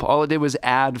help. All it did was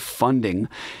add funding.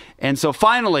 And so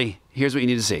finally, here's what you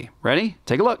need to see. Ready?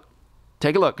 Take a look.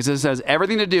 Take a look, because this has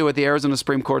everything to do with the Arizona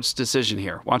Supreme Court's decision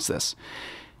here. Watch this.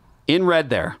 In red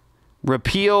there,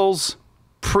 repeals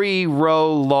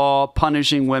pre-Roe law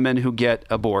punishing women who get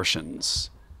abortions.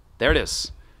 There it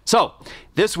is. So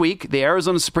this week, the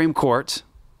Arizona Supreme Court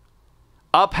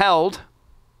upheld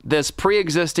this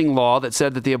pre-existing law that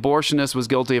said that the abortionist was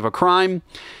guilty of a crime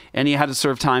and he had to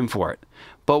serve time for it.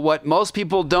 But what most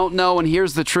people don't know, and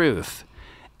here's the truth,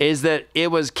 is that it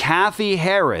was Kathy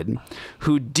Herod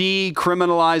who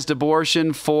decriminalized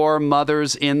abortion for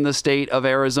mothers in the state of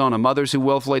Arizona, mothers who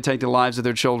willfully take the lives of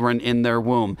their children in their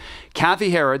womb.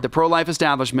 Kathy Herod, the pro-life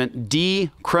establishment,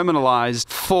 decriminalized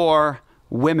for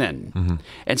women.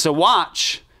 And so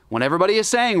watch, when everybody is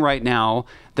saying right now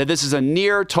that this is a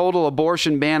near total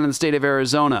abortion ban in the state of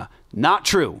Arizona, not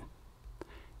true.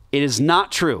 It is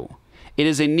not true. It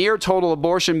is a near total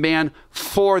abortion ban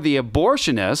for the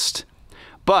abortionist,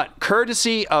 but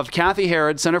courtesy of Kathy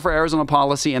Herod, Center for Arizona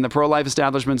Policy, and the pro-life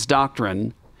establishment's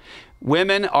doctrine,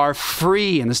 Women are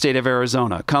free in the state of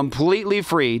Arizona, completely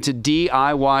free to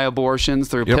DIY abortions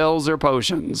through pills or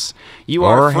potions. You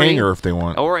are or free, a hanger if they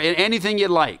want. or anything you'd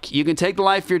like. You can take the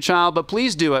life of your child, but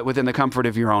please do it within the comfort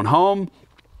of your own home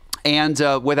and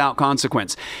without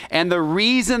consequence. And the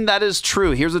reason that is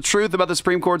true, here's the truth about the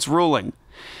Supreme Court's ruling.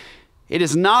 It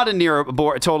is not a near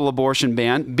total abortion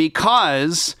ban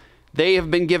because they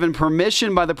have been given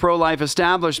permission by the pro-life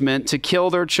establishment to kill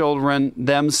their children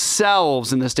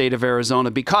themselves in the state of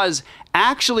Arizona. Because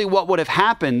actually what would have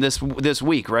happened this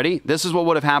week, ready? This is what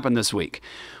would have happened this week.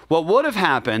 What would have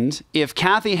happened if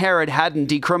Kathy Herod hadn't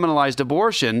decriminalized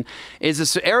abortion is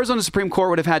the Arizona Supreme Court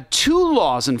would have had two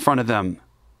laws in front of them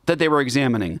that they were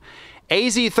examining.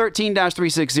 AZ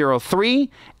 13-3603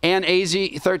 and AZ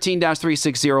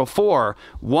 13-3604.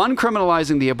 One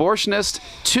criminalizing the abortionist,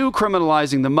 two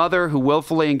criminalizing the mother who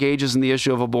willfully engages in the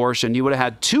issue of abortion. You would have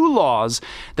had two laws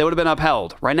that would have been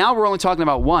upheld. Right now, we're only talking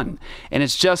about one, and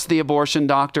it's just the abortion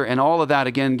doctor, and all of that,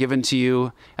 again, given to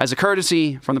you as a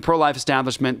courtesy from the pro-life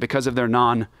establishment because of their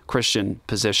non-Christian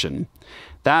position.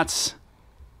 That's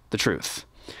the truth.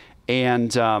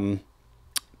 And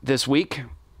this week,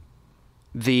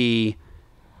 the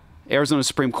Arizona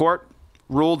Supreme Court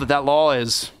ruled that law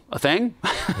is a thing.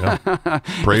 Yeah.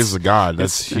 Praise the God.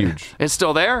 That's huge. It's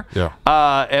still there. Yeah.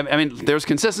 I mean, there's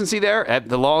consistency there.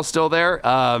 The law is still there.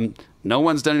 No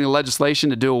one's done any legislation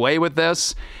to do away with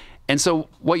this. And so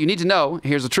what you need to know,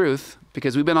 here's the truth,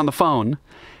 because we've been on the phone,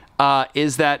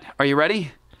 is that, are you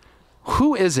ready?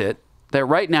 Who is it that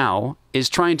right now is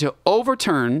trying to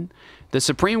overturn the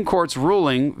Supreme Court's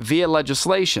ruling via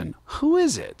legislation? Who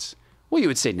is it? Well, you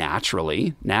would say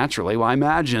naturally. Well, I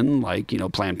imagine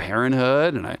Planned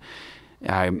Parenthood, and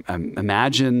I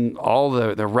imagine all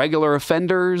the regular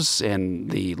offenders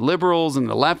and the liberals and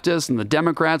the leftists and the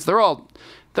Democrats. They're all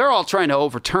trying to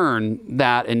overturn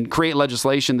that and create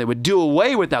legislation that would do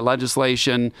away with that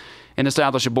legislation and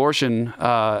establish abortion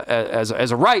as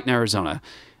a right in Arizona.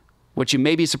 What you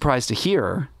may be surprised to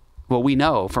hear, what we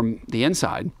know from the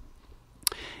inside,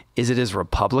 is it is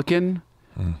Republican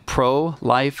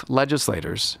pro-life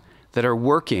legislators that are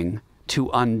working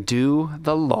to undo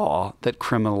the law that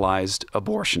criminalized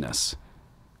abortionists.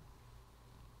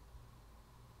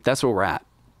 That's where we're at.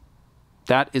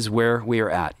 That is where we are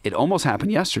at. It almost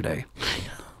happened yesterday.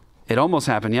 Go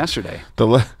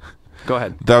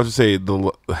ahead. I was to say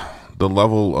the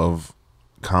level of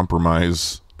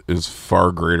compromise is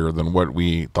far greater than what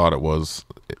we thought it was.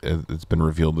 It's been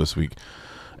revealed this week.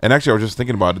 And actually, I was just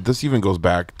thinking about it. This even goes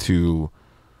back to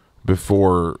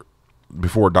before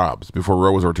Dobbs, before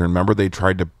Roe was overturned. Remember, they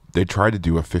tried to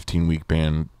do a 15-week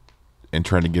ban and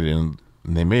trying to get it in.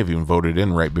 And they may have even voted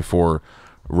in right before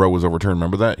Roe was overturned.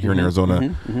 Remember that here in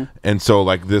Arizona? And so,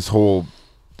 this whole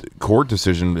court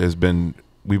decision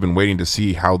we've been waiting to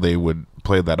see how they would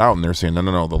play that out. And they're saying,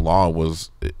 no, the law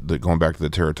was going back to the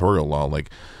territorial law.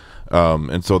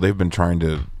 And so they've been trying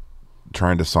to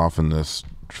soften this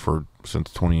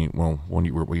since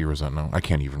what year was that now? I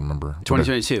can't even remember.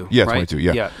 2022. Yeah, right? 22.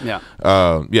 Yeah.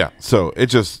 So it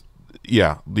just,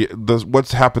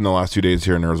 what's happened the last 2 days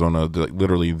here in Arizona,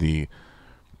 literally the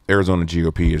Arizona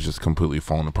GOP is just completely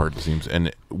falling apart, it seems.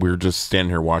 And we're just standing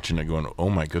here watching it going, oh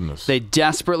my goodness. They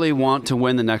desperately want to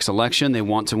win the next election. They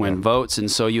want to win votes.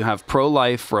 And so you have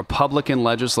pro-life Republican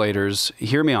legislators,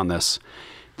 hear me on this,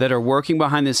 that are working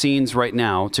behind the scenes right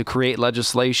now to create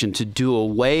legislation to do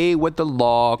away with the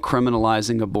law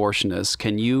criminalizing abortionists.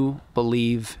 Can you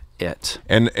believe it?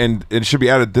 And it should be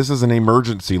added, this is an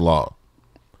emergency law.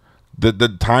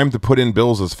 The time to put in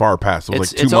bills is far past. It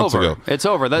was 2 months ago. It's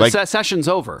over. That session's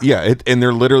over. Yeah, and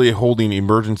they're literally holding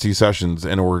emergency sessions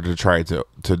in order to try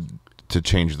to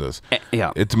change this.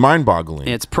 Yeah. It's mind-boggling.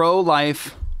 It's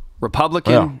pro-life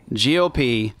Republican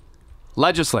GOP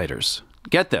legislators.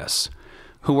 Get this.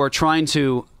 Who are trying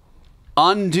to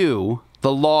undo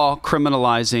the law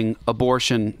criminalizing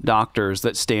abortion doctors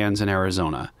that stands in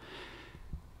Arizona.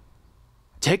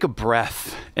 Take a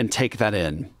breath and take that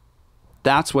in.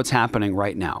 That's what's happening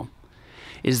right now.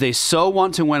 Is they so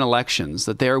want to win elections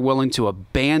that they're willing to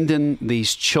abandon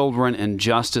these children and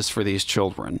justice for these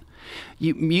children.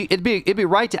 It'd be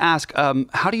right to ask,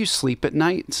 how do you sleep at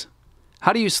night?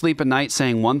 How do you sleep at night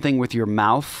saying one thing with your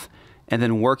mouth and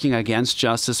then working against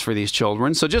justice for these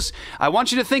children? So I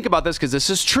want you to think about this because this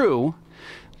is true.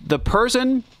 The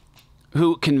person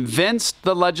who convinced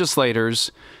the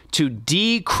legislators to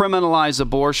decriminalize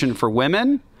abortion for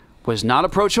women was not a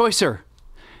pro-choicer.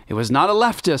 It was not a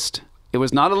leftist. It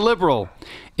was not a liberal.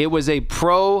 It was a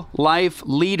pro-life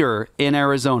leader in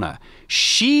Arizona.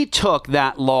 She took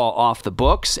that law off the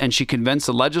books and she convinced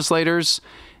the legislators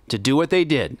to do what they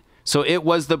did. So it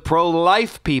was the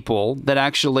pro-life people that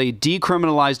actually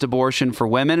decriminalized abortion for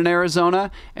women in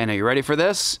Arizona. And are you ready for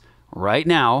this? Right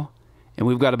now, and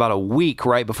we've got about a week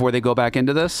right before they go back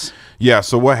into this. Yeah,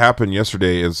 so what happened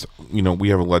yesterday is, we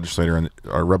have a legislator and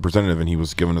our representative, and he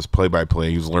was giving us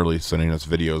play-by-play. He was literally sending us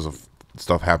videos of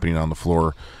stuff happening on the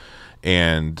floor,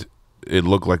 and it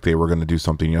looked like they were going to do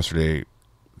something yesterday.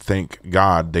 Thank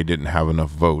God they didn't have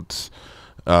enough votes.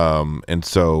 And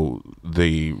so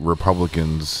the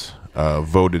Republicans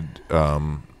voted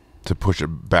to push it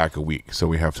back a week. So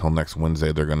we have till next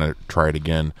Wednesday. They're going to try it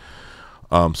again.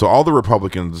 So all the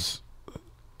Republicans,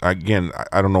 again,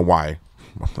 I don't know why.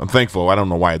 I'm thankful. I don't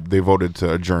know why they voted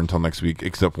to adjourn till next week,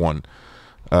 except one,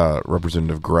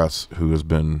 Representative Gress, who has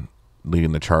been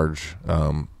leading the charge.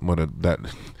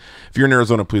 If you're in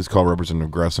Arizona, please call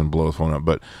Representative Gress and blow his phone up.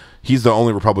 But he's the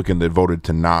only Republican that voted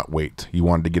to not wait. He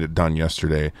wanted to get it done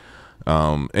yesterday.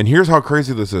 And here's how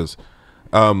crazy this is.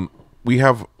 We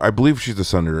have, I believe she's the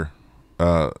senator,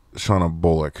 Shauna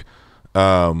Bullock.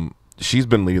 She's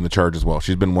been leading the charge as well.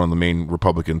 She's been one of the main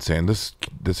Republicans saying this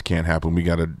can't happen. We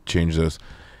got to change this.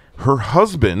 Her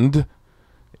husband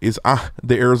is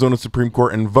the Arizona Supreme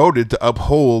Court and voted to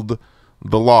uphold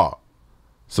the law.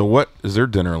 So what is their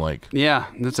dinner like? Yeah,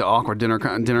 that's an awkward dinner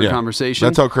conversation.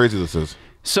 That's how crazy this is.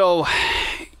 So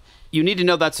you need to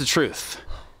know that's the truth.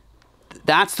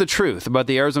 That's the truth about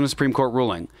the Arizona Supreme Court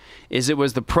ruling, is it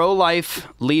was the pro-life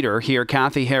leader here,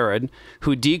 Kathy Herod,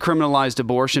 who decriminalized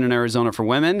abortion in Arizona for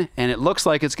women, and it looks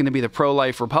like it's going to be the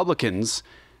pro-life Republicans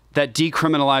that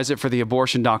decriminalize it for the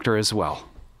abortion doctor as well.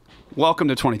 Welcome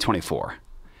to 2024.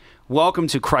 Welcome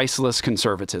to Christless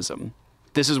conservatism.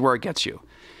 This is where it gets you.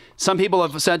 Some people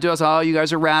have said to us, oh, you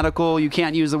guys are radical. You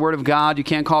can't use the word of God. You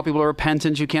can't call people to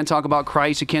repentance. You can't talk about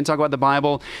Christ. You can't talk about the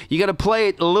Bible. You got to play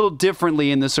it a little differently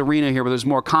in this arena here where there's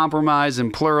more compromise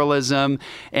and pluralism.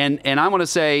 And I want to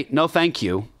say, no, thank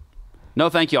you. No,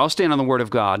 thank you. I'll stand on the word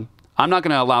of God. I'm not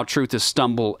going to allow truth to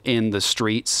stumble in the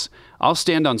streets. I'll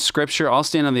stand on Scripture. I'll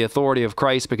stand on the authority of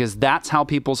Christ, because that's how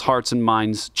people's hearts and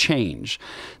minds change.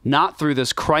 Not through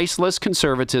this Christless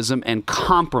conservatism and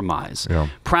compromise. Yeah.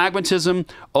 Pragmatism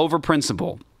over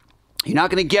principle. You're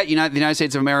not going to get the United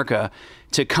States of America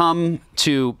to come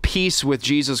to peace with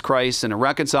Jesus Christ and a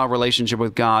reconciled relationship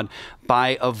with God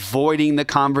by avoiding the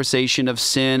conversation of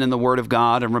sin and the Word of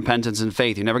God and repentance and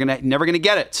faith. You're never going to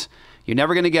get it. You're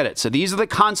never going to get it. So these are the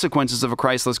consequences of a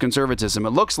Christless conservatism. It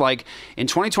looks like in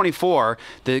 2024,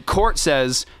 the court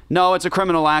says, no, it's a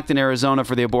criminal act in Arizona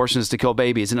for the abortionists to kill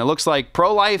babies. And it looks like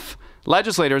pro-life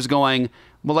legislators going,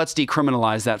 well, let's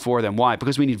decriminalize that for them. Why?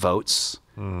 Because we need votes.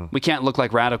 We can't look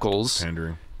like radicals.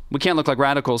 Pandering. We can't look like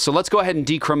radicals. So let's go ahead and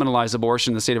decriminalize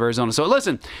abortion in the state of Arizona. So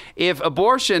listen, if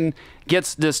abortion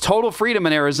gets this total freedom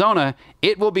in Arizona,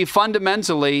 it will be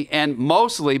fundamentally and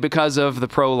mostly because of the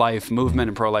pro-life movement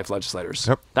and pro-life legislators.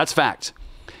 Yep. That's fact.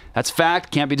 That's fact.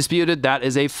 Can't be disputed. That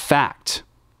is a fact.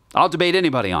 I'll debate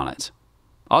anybody on it.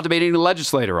 I'll debate any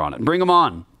legislator on it. Bring them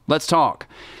on. Let's talk.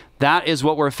 That is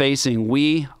what we're facing.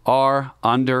 We are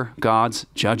under God's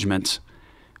judgment.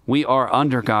 We are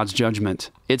under God's judgment.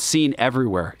 It's seen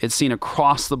everywhere. It's seen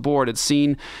across the board. It's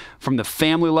seen from the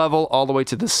family level all the way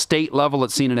to the state level.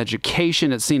 It's seen in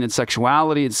education. It's seen in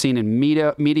sexuality. It's seen in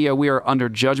media. We are under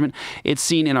judgment. It's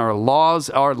seen in our laws,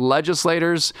 our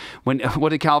legislators. What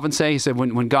did Calvin say? He said,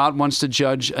 when God wants to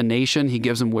judge a nation, he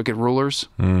gives them wicked rulers.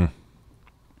 And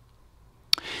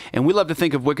we love to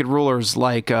think of wicked rulers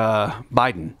like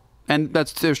Biden. And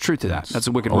there's truth to that. That's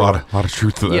a wicked ruler. A lot of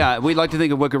truth to that. Yeah, we'd like to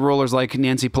think of wicked rulers like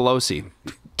Nancy Pelosi.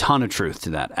 Ton of truth to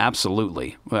that.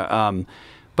 Absolutely. But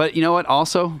you know what?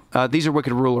 Also, these are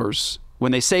wicked rulers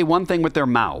when they say one thing with their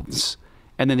mouths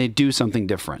and then they do something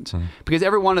different. Because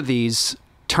every one of these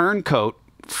turncoat,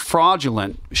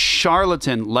 fraudulent,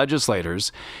 charlatan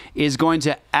legislators is going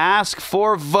to ask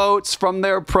for votes from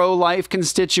their pro-life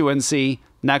constituency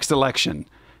next election.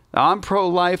 I'm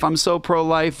pro-life. I'm so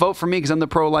pro-life. Vote for me because I'm the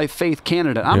pro-life faith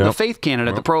candidate. I'm the faith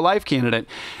candidate, the pro-life candidate.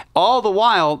 All the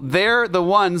while, they're the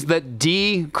ones that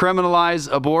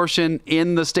decriminalize abortion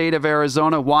in the state of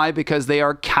Arizona. Why? Because they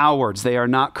are cowards. They are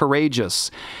not courageous.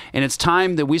 And it's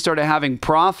time that we started having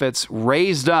prophets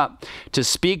raised up to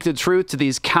speak the truth to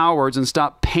these cowards and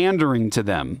stop pandering to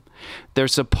them. They're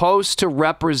supposed to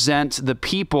represent the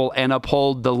people and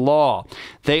uphold the law.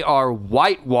 They are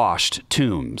whitewashed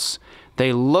tombs.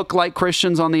 They look like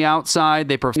Christians on the outside.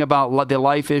 They profess about the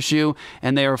life issue,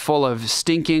 and they are full of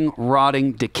stinking,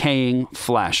 rotting, decaying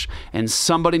flesh. And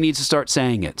somebody needs to start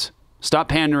saying it. Stop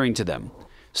pandering to them.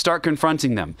 Start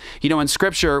confronting them. You know, in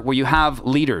Scripture, where you have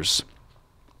leaders,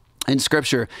 in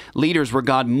Scripture, leaders where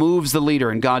God moves the leader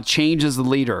and God changes the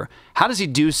leader, how does he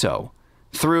do so?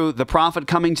 through the prophet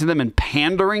coming to them and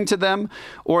pandering to them,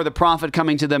 or the prophet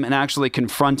coming to them and actually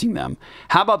confronting them?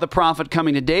 How about the prophet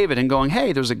coming to David and going,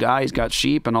 hey, there's a guy, he's got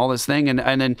sheep and all this thing,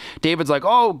 and then David's like,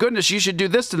 oh, goodness, you should do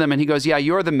this to them. And he goes, yeah,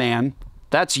 you're the man.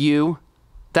 That's you.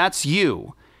 That's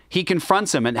you. He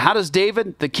confronts him. And how does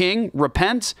David, the king,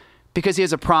 repent? Because he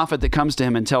has a prophet that comes to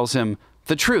him and tells him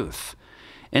the truth.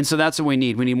 And so that's what we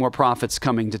need. We need more prophets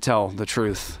coming to tell the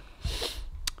truth.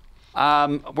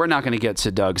 We're not going to get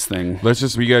to Doug's thing.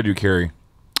 We got to do Carrie.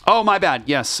 Oh, my bad.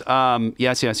 Yes.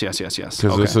 Yes.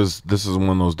 Because this is one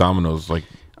of those dominoes, like,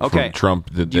 from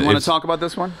Trump. Do you want to talk about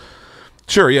this one?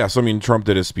 Sure, yes. I mean, Trump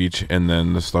did his speech, and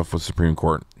then the stuff with Supreme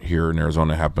Court here in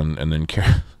Arizona happened, and then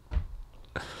Carrie...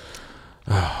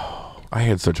 Oh, I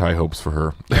had such high hopes for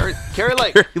her. Carrie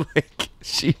Lake. Carrie Lake.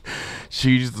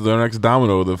 She's the next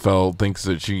domino that fell, thinks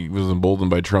that she was emboldened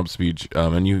by Trump's speech.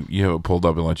 And you have it pulled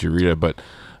up and let you read it. But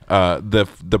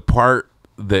the part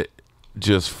that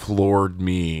just floored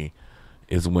me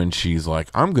is when she's like,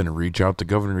 I'm going to reach out to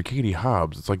Governor Katie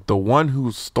Hobbs. It's like, the one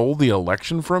who stole the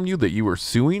election from you that you were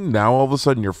suing, now all of a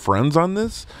sudden you're friends on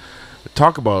this?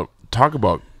 Talk about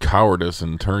cowardice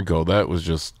and turncoat. That was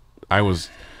just,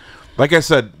 like I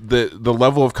said, the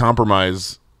level of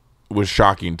compromise was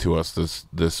shocking to us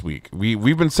this week.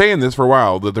 We've been saying this for a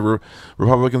while, that the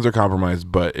Republicans are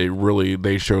compromised, but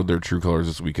they showed their true colors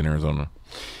this week in Arizona.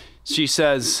 She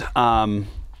says,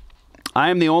 I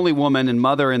am the only woman and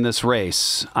mother in this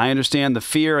race. I understand the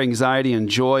fear, anxiety, and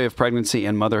joy of pregnancy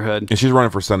and motherhood. And she's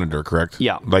running for senator, correct?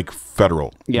 Yeah. Like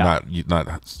federal, yeah. not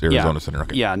Arizona senator.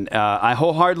 Okay. Yeah. I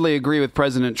wholeheartedly agree with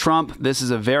President Trump. This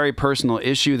is a very personal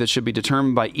issue that should be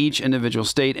determined by each individual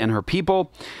state and her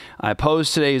people. I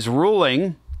oppose today's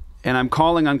ruling, and I'm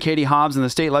calling on Katie Hobbs and the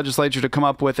state legislature to come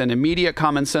up with an immediate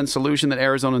common sense solution that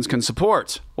Arizonans can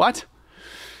support. What?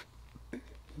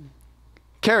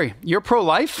 Carrie, you're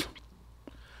pro-life?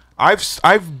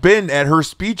 I've been at her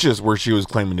speeches where she was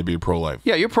claiming to be pro-life.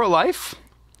 Yeah, you're pro-life,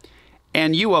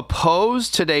 and you oppose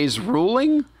today's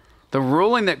ruling, the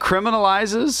ruling that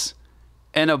criminalizes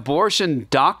an abortion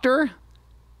doctor?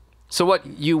 So what,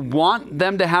 you want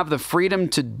them to have the freedom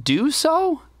to do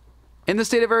so in the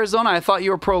state of Arizona? I thought you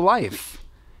were pro-life.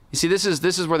 You see, this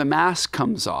is where the mask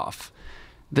comes off.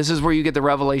 This is where you get the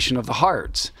revelation of the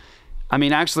heart. I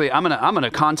mean, actually, I'm gonna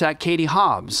contact Katie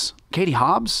Hobbs. Katie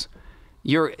Hobbs?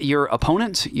 Your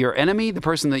opponent, your enemy, the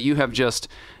person that you have just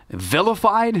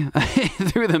vilified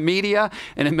through the media,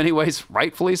 and in many ways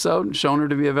rightfully so, shown her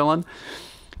to be a villain.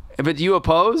 But you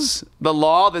oppose the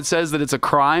law that says that it's a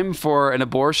crime for an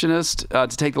abortionist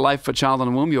to take the life of a child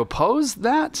in the womb. You oppose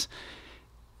that?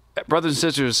 Brothers and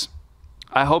sisters,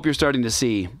 I hope you're starting to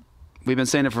see. We've been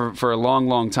saying it for a long,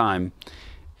 long time,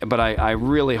 but I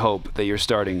really hope that you're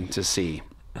starting to see.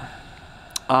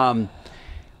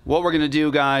 What we're going to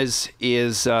do, guys,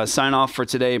 is sign off for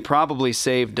today. Probably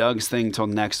save Doug's thing till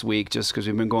next week, just because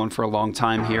we've been going for a long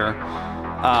time here.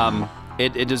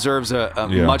 It deserves a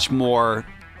much more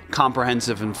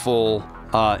comprehensive and full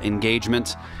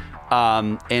engagement.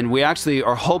 And we actually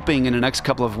are hoping in the next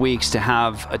couple of weeks to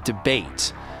have a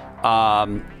debate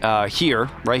right here,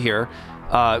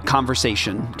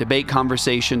 debate,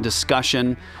 conversation,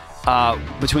 discussion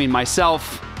between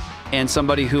myself and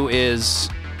somebody who is...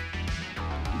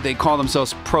 They call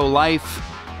themselves pro-life,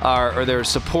 or they're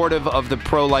supportive of the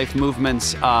pro-life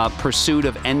movement's pursuit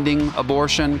of ending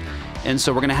abortion. And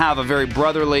so we're going to have a very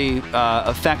brotherly,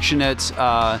 affectionate,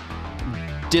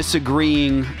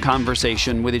 disagreeing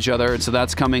conversation with each other. And so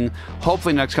that's coming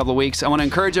hopefully in the next couple of weeks. I want to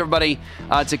encourage everybody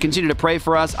to continue to pray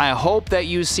for us. I hope that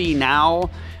you see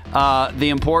now the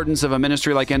importance of a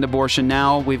ministry like End Abortion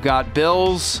Now. We've got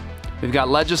bills, we've got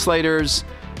legislators,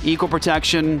 equal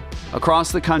protection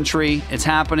across the country. It's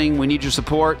happening. We need your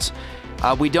support.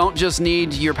 We don't just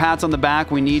need your pats on the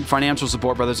back. We need financial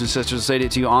support, brothers and sisters. To say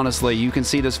it to you honestly, you can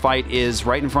see this fight is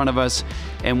right in front of us,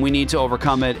 and we need to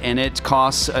overcome it, and it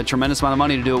costs a tremendous amount of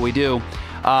money to do what we do.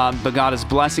 But God is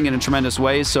blessing it in tremendous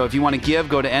ways. So if you want to give,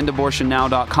 go to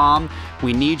endabortionnow.com.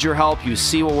 We need your help. You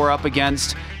see what we're up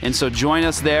against. And so join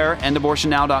us there,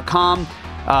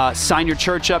 endabortionnow.com. Sign your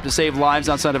church up to save lives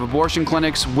outside of abortion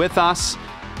clinics with us.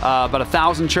 About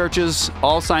 1,000 churches,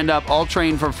 all signed up, all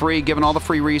trained for free, given all the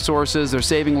free resources. They're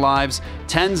saving lives.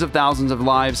 Tens of thousands of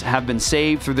lives have been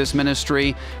saved through this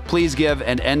ministry. Please give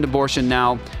at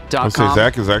endabortionnow.com. I'll say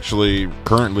Zach is actually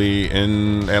currently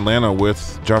in Atlanta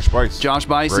with Josh Bice. Josh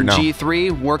Bice and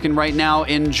G3 working right now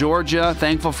in Georgia.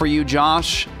 Thankful for you,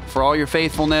 Josh, for all your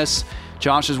faithfulness.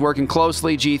 Josh is working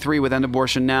closely, G3 with End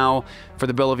Abortion Now, for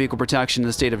the Bill of Equal Protection in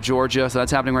the state of Georgia. So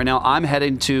that's happening right now. I'm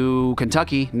heading to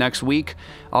Kentucky next week.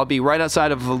 I'll be right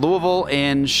outside of Louisville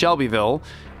in Shelbyville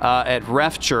at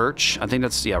Ref Church. I think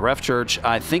that's, Ref Church.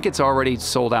 I think it's already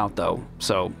sold out, though.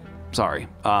 So, sorry.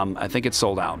 I think it's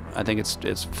sold out. I think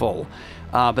it's full.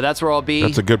 But that's where I'll be.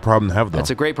 That's a good problem to have, though. That's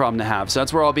a great problem to have. So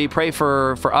that's where I'll be. Pray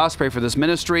for us. Pray for this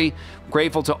ministry.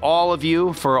 Grateful to all of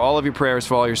you for all of your prayers,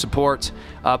 for all your support.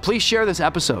 Please share this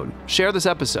episode. Share this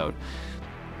episode.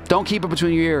 Don't keep it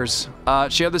between your ears.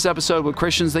 Share this episode with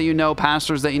Christians that you know,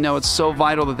 pastors that you know. It's so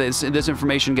vital that this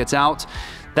information gets out.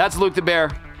 That's Luke the Bear.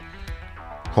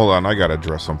 Hold on. I got to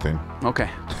address something. Okay.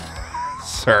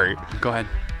 Sorry. Go ahead.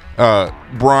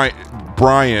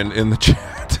 Brian in the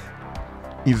chat.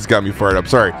 He just got me fired up.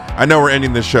 Sorry. I know we're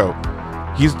ending this show.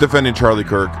 He's defending Charlie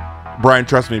Kirk. Brian,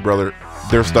 trust me, brother.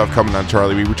 There's stuff coming on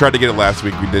Charlie. We tried to get it last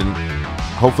week. We didn't.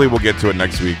 Hopefully, we'll get to it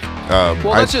next week. Well,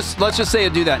 let's just say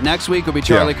to do that. Next week will be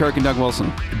Charlie Kirk and Doug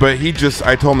Wilson. But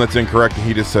I told him that's incorrect, and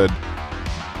he just said,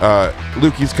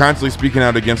 Luke, he's constantly speaking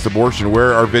out against abortion.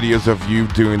 Where are videos of you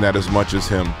doing that as much as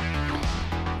him?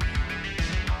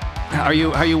 Are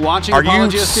you watching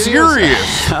Apologia Studios? Are you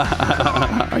serious?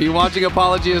 Are you watching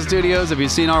Apologia Studios? Have you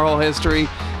seen our whole history?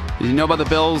 Do you know about the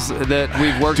bills that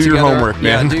we've worked together? Do your homework,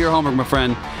 man. Yeah, do your homework, my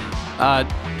friend.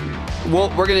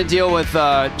 We're going to deal with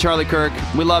Charlie Kirk.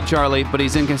 We love Charlie, but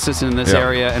he's inconsistent in this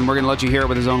area, and we're going to let you hear it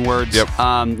with his own words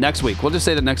next week. We'll just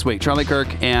say that next week. Charlie Kirk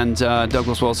and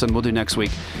Douglas Wilson, we'll do next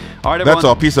week. All right, everyone. That's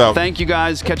all. Peace out. Thank you,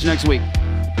 guys. Catch you next week.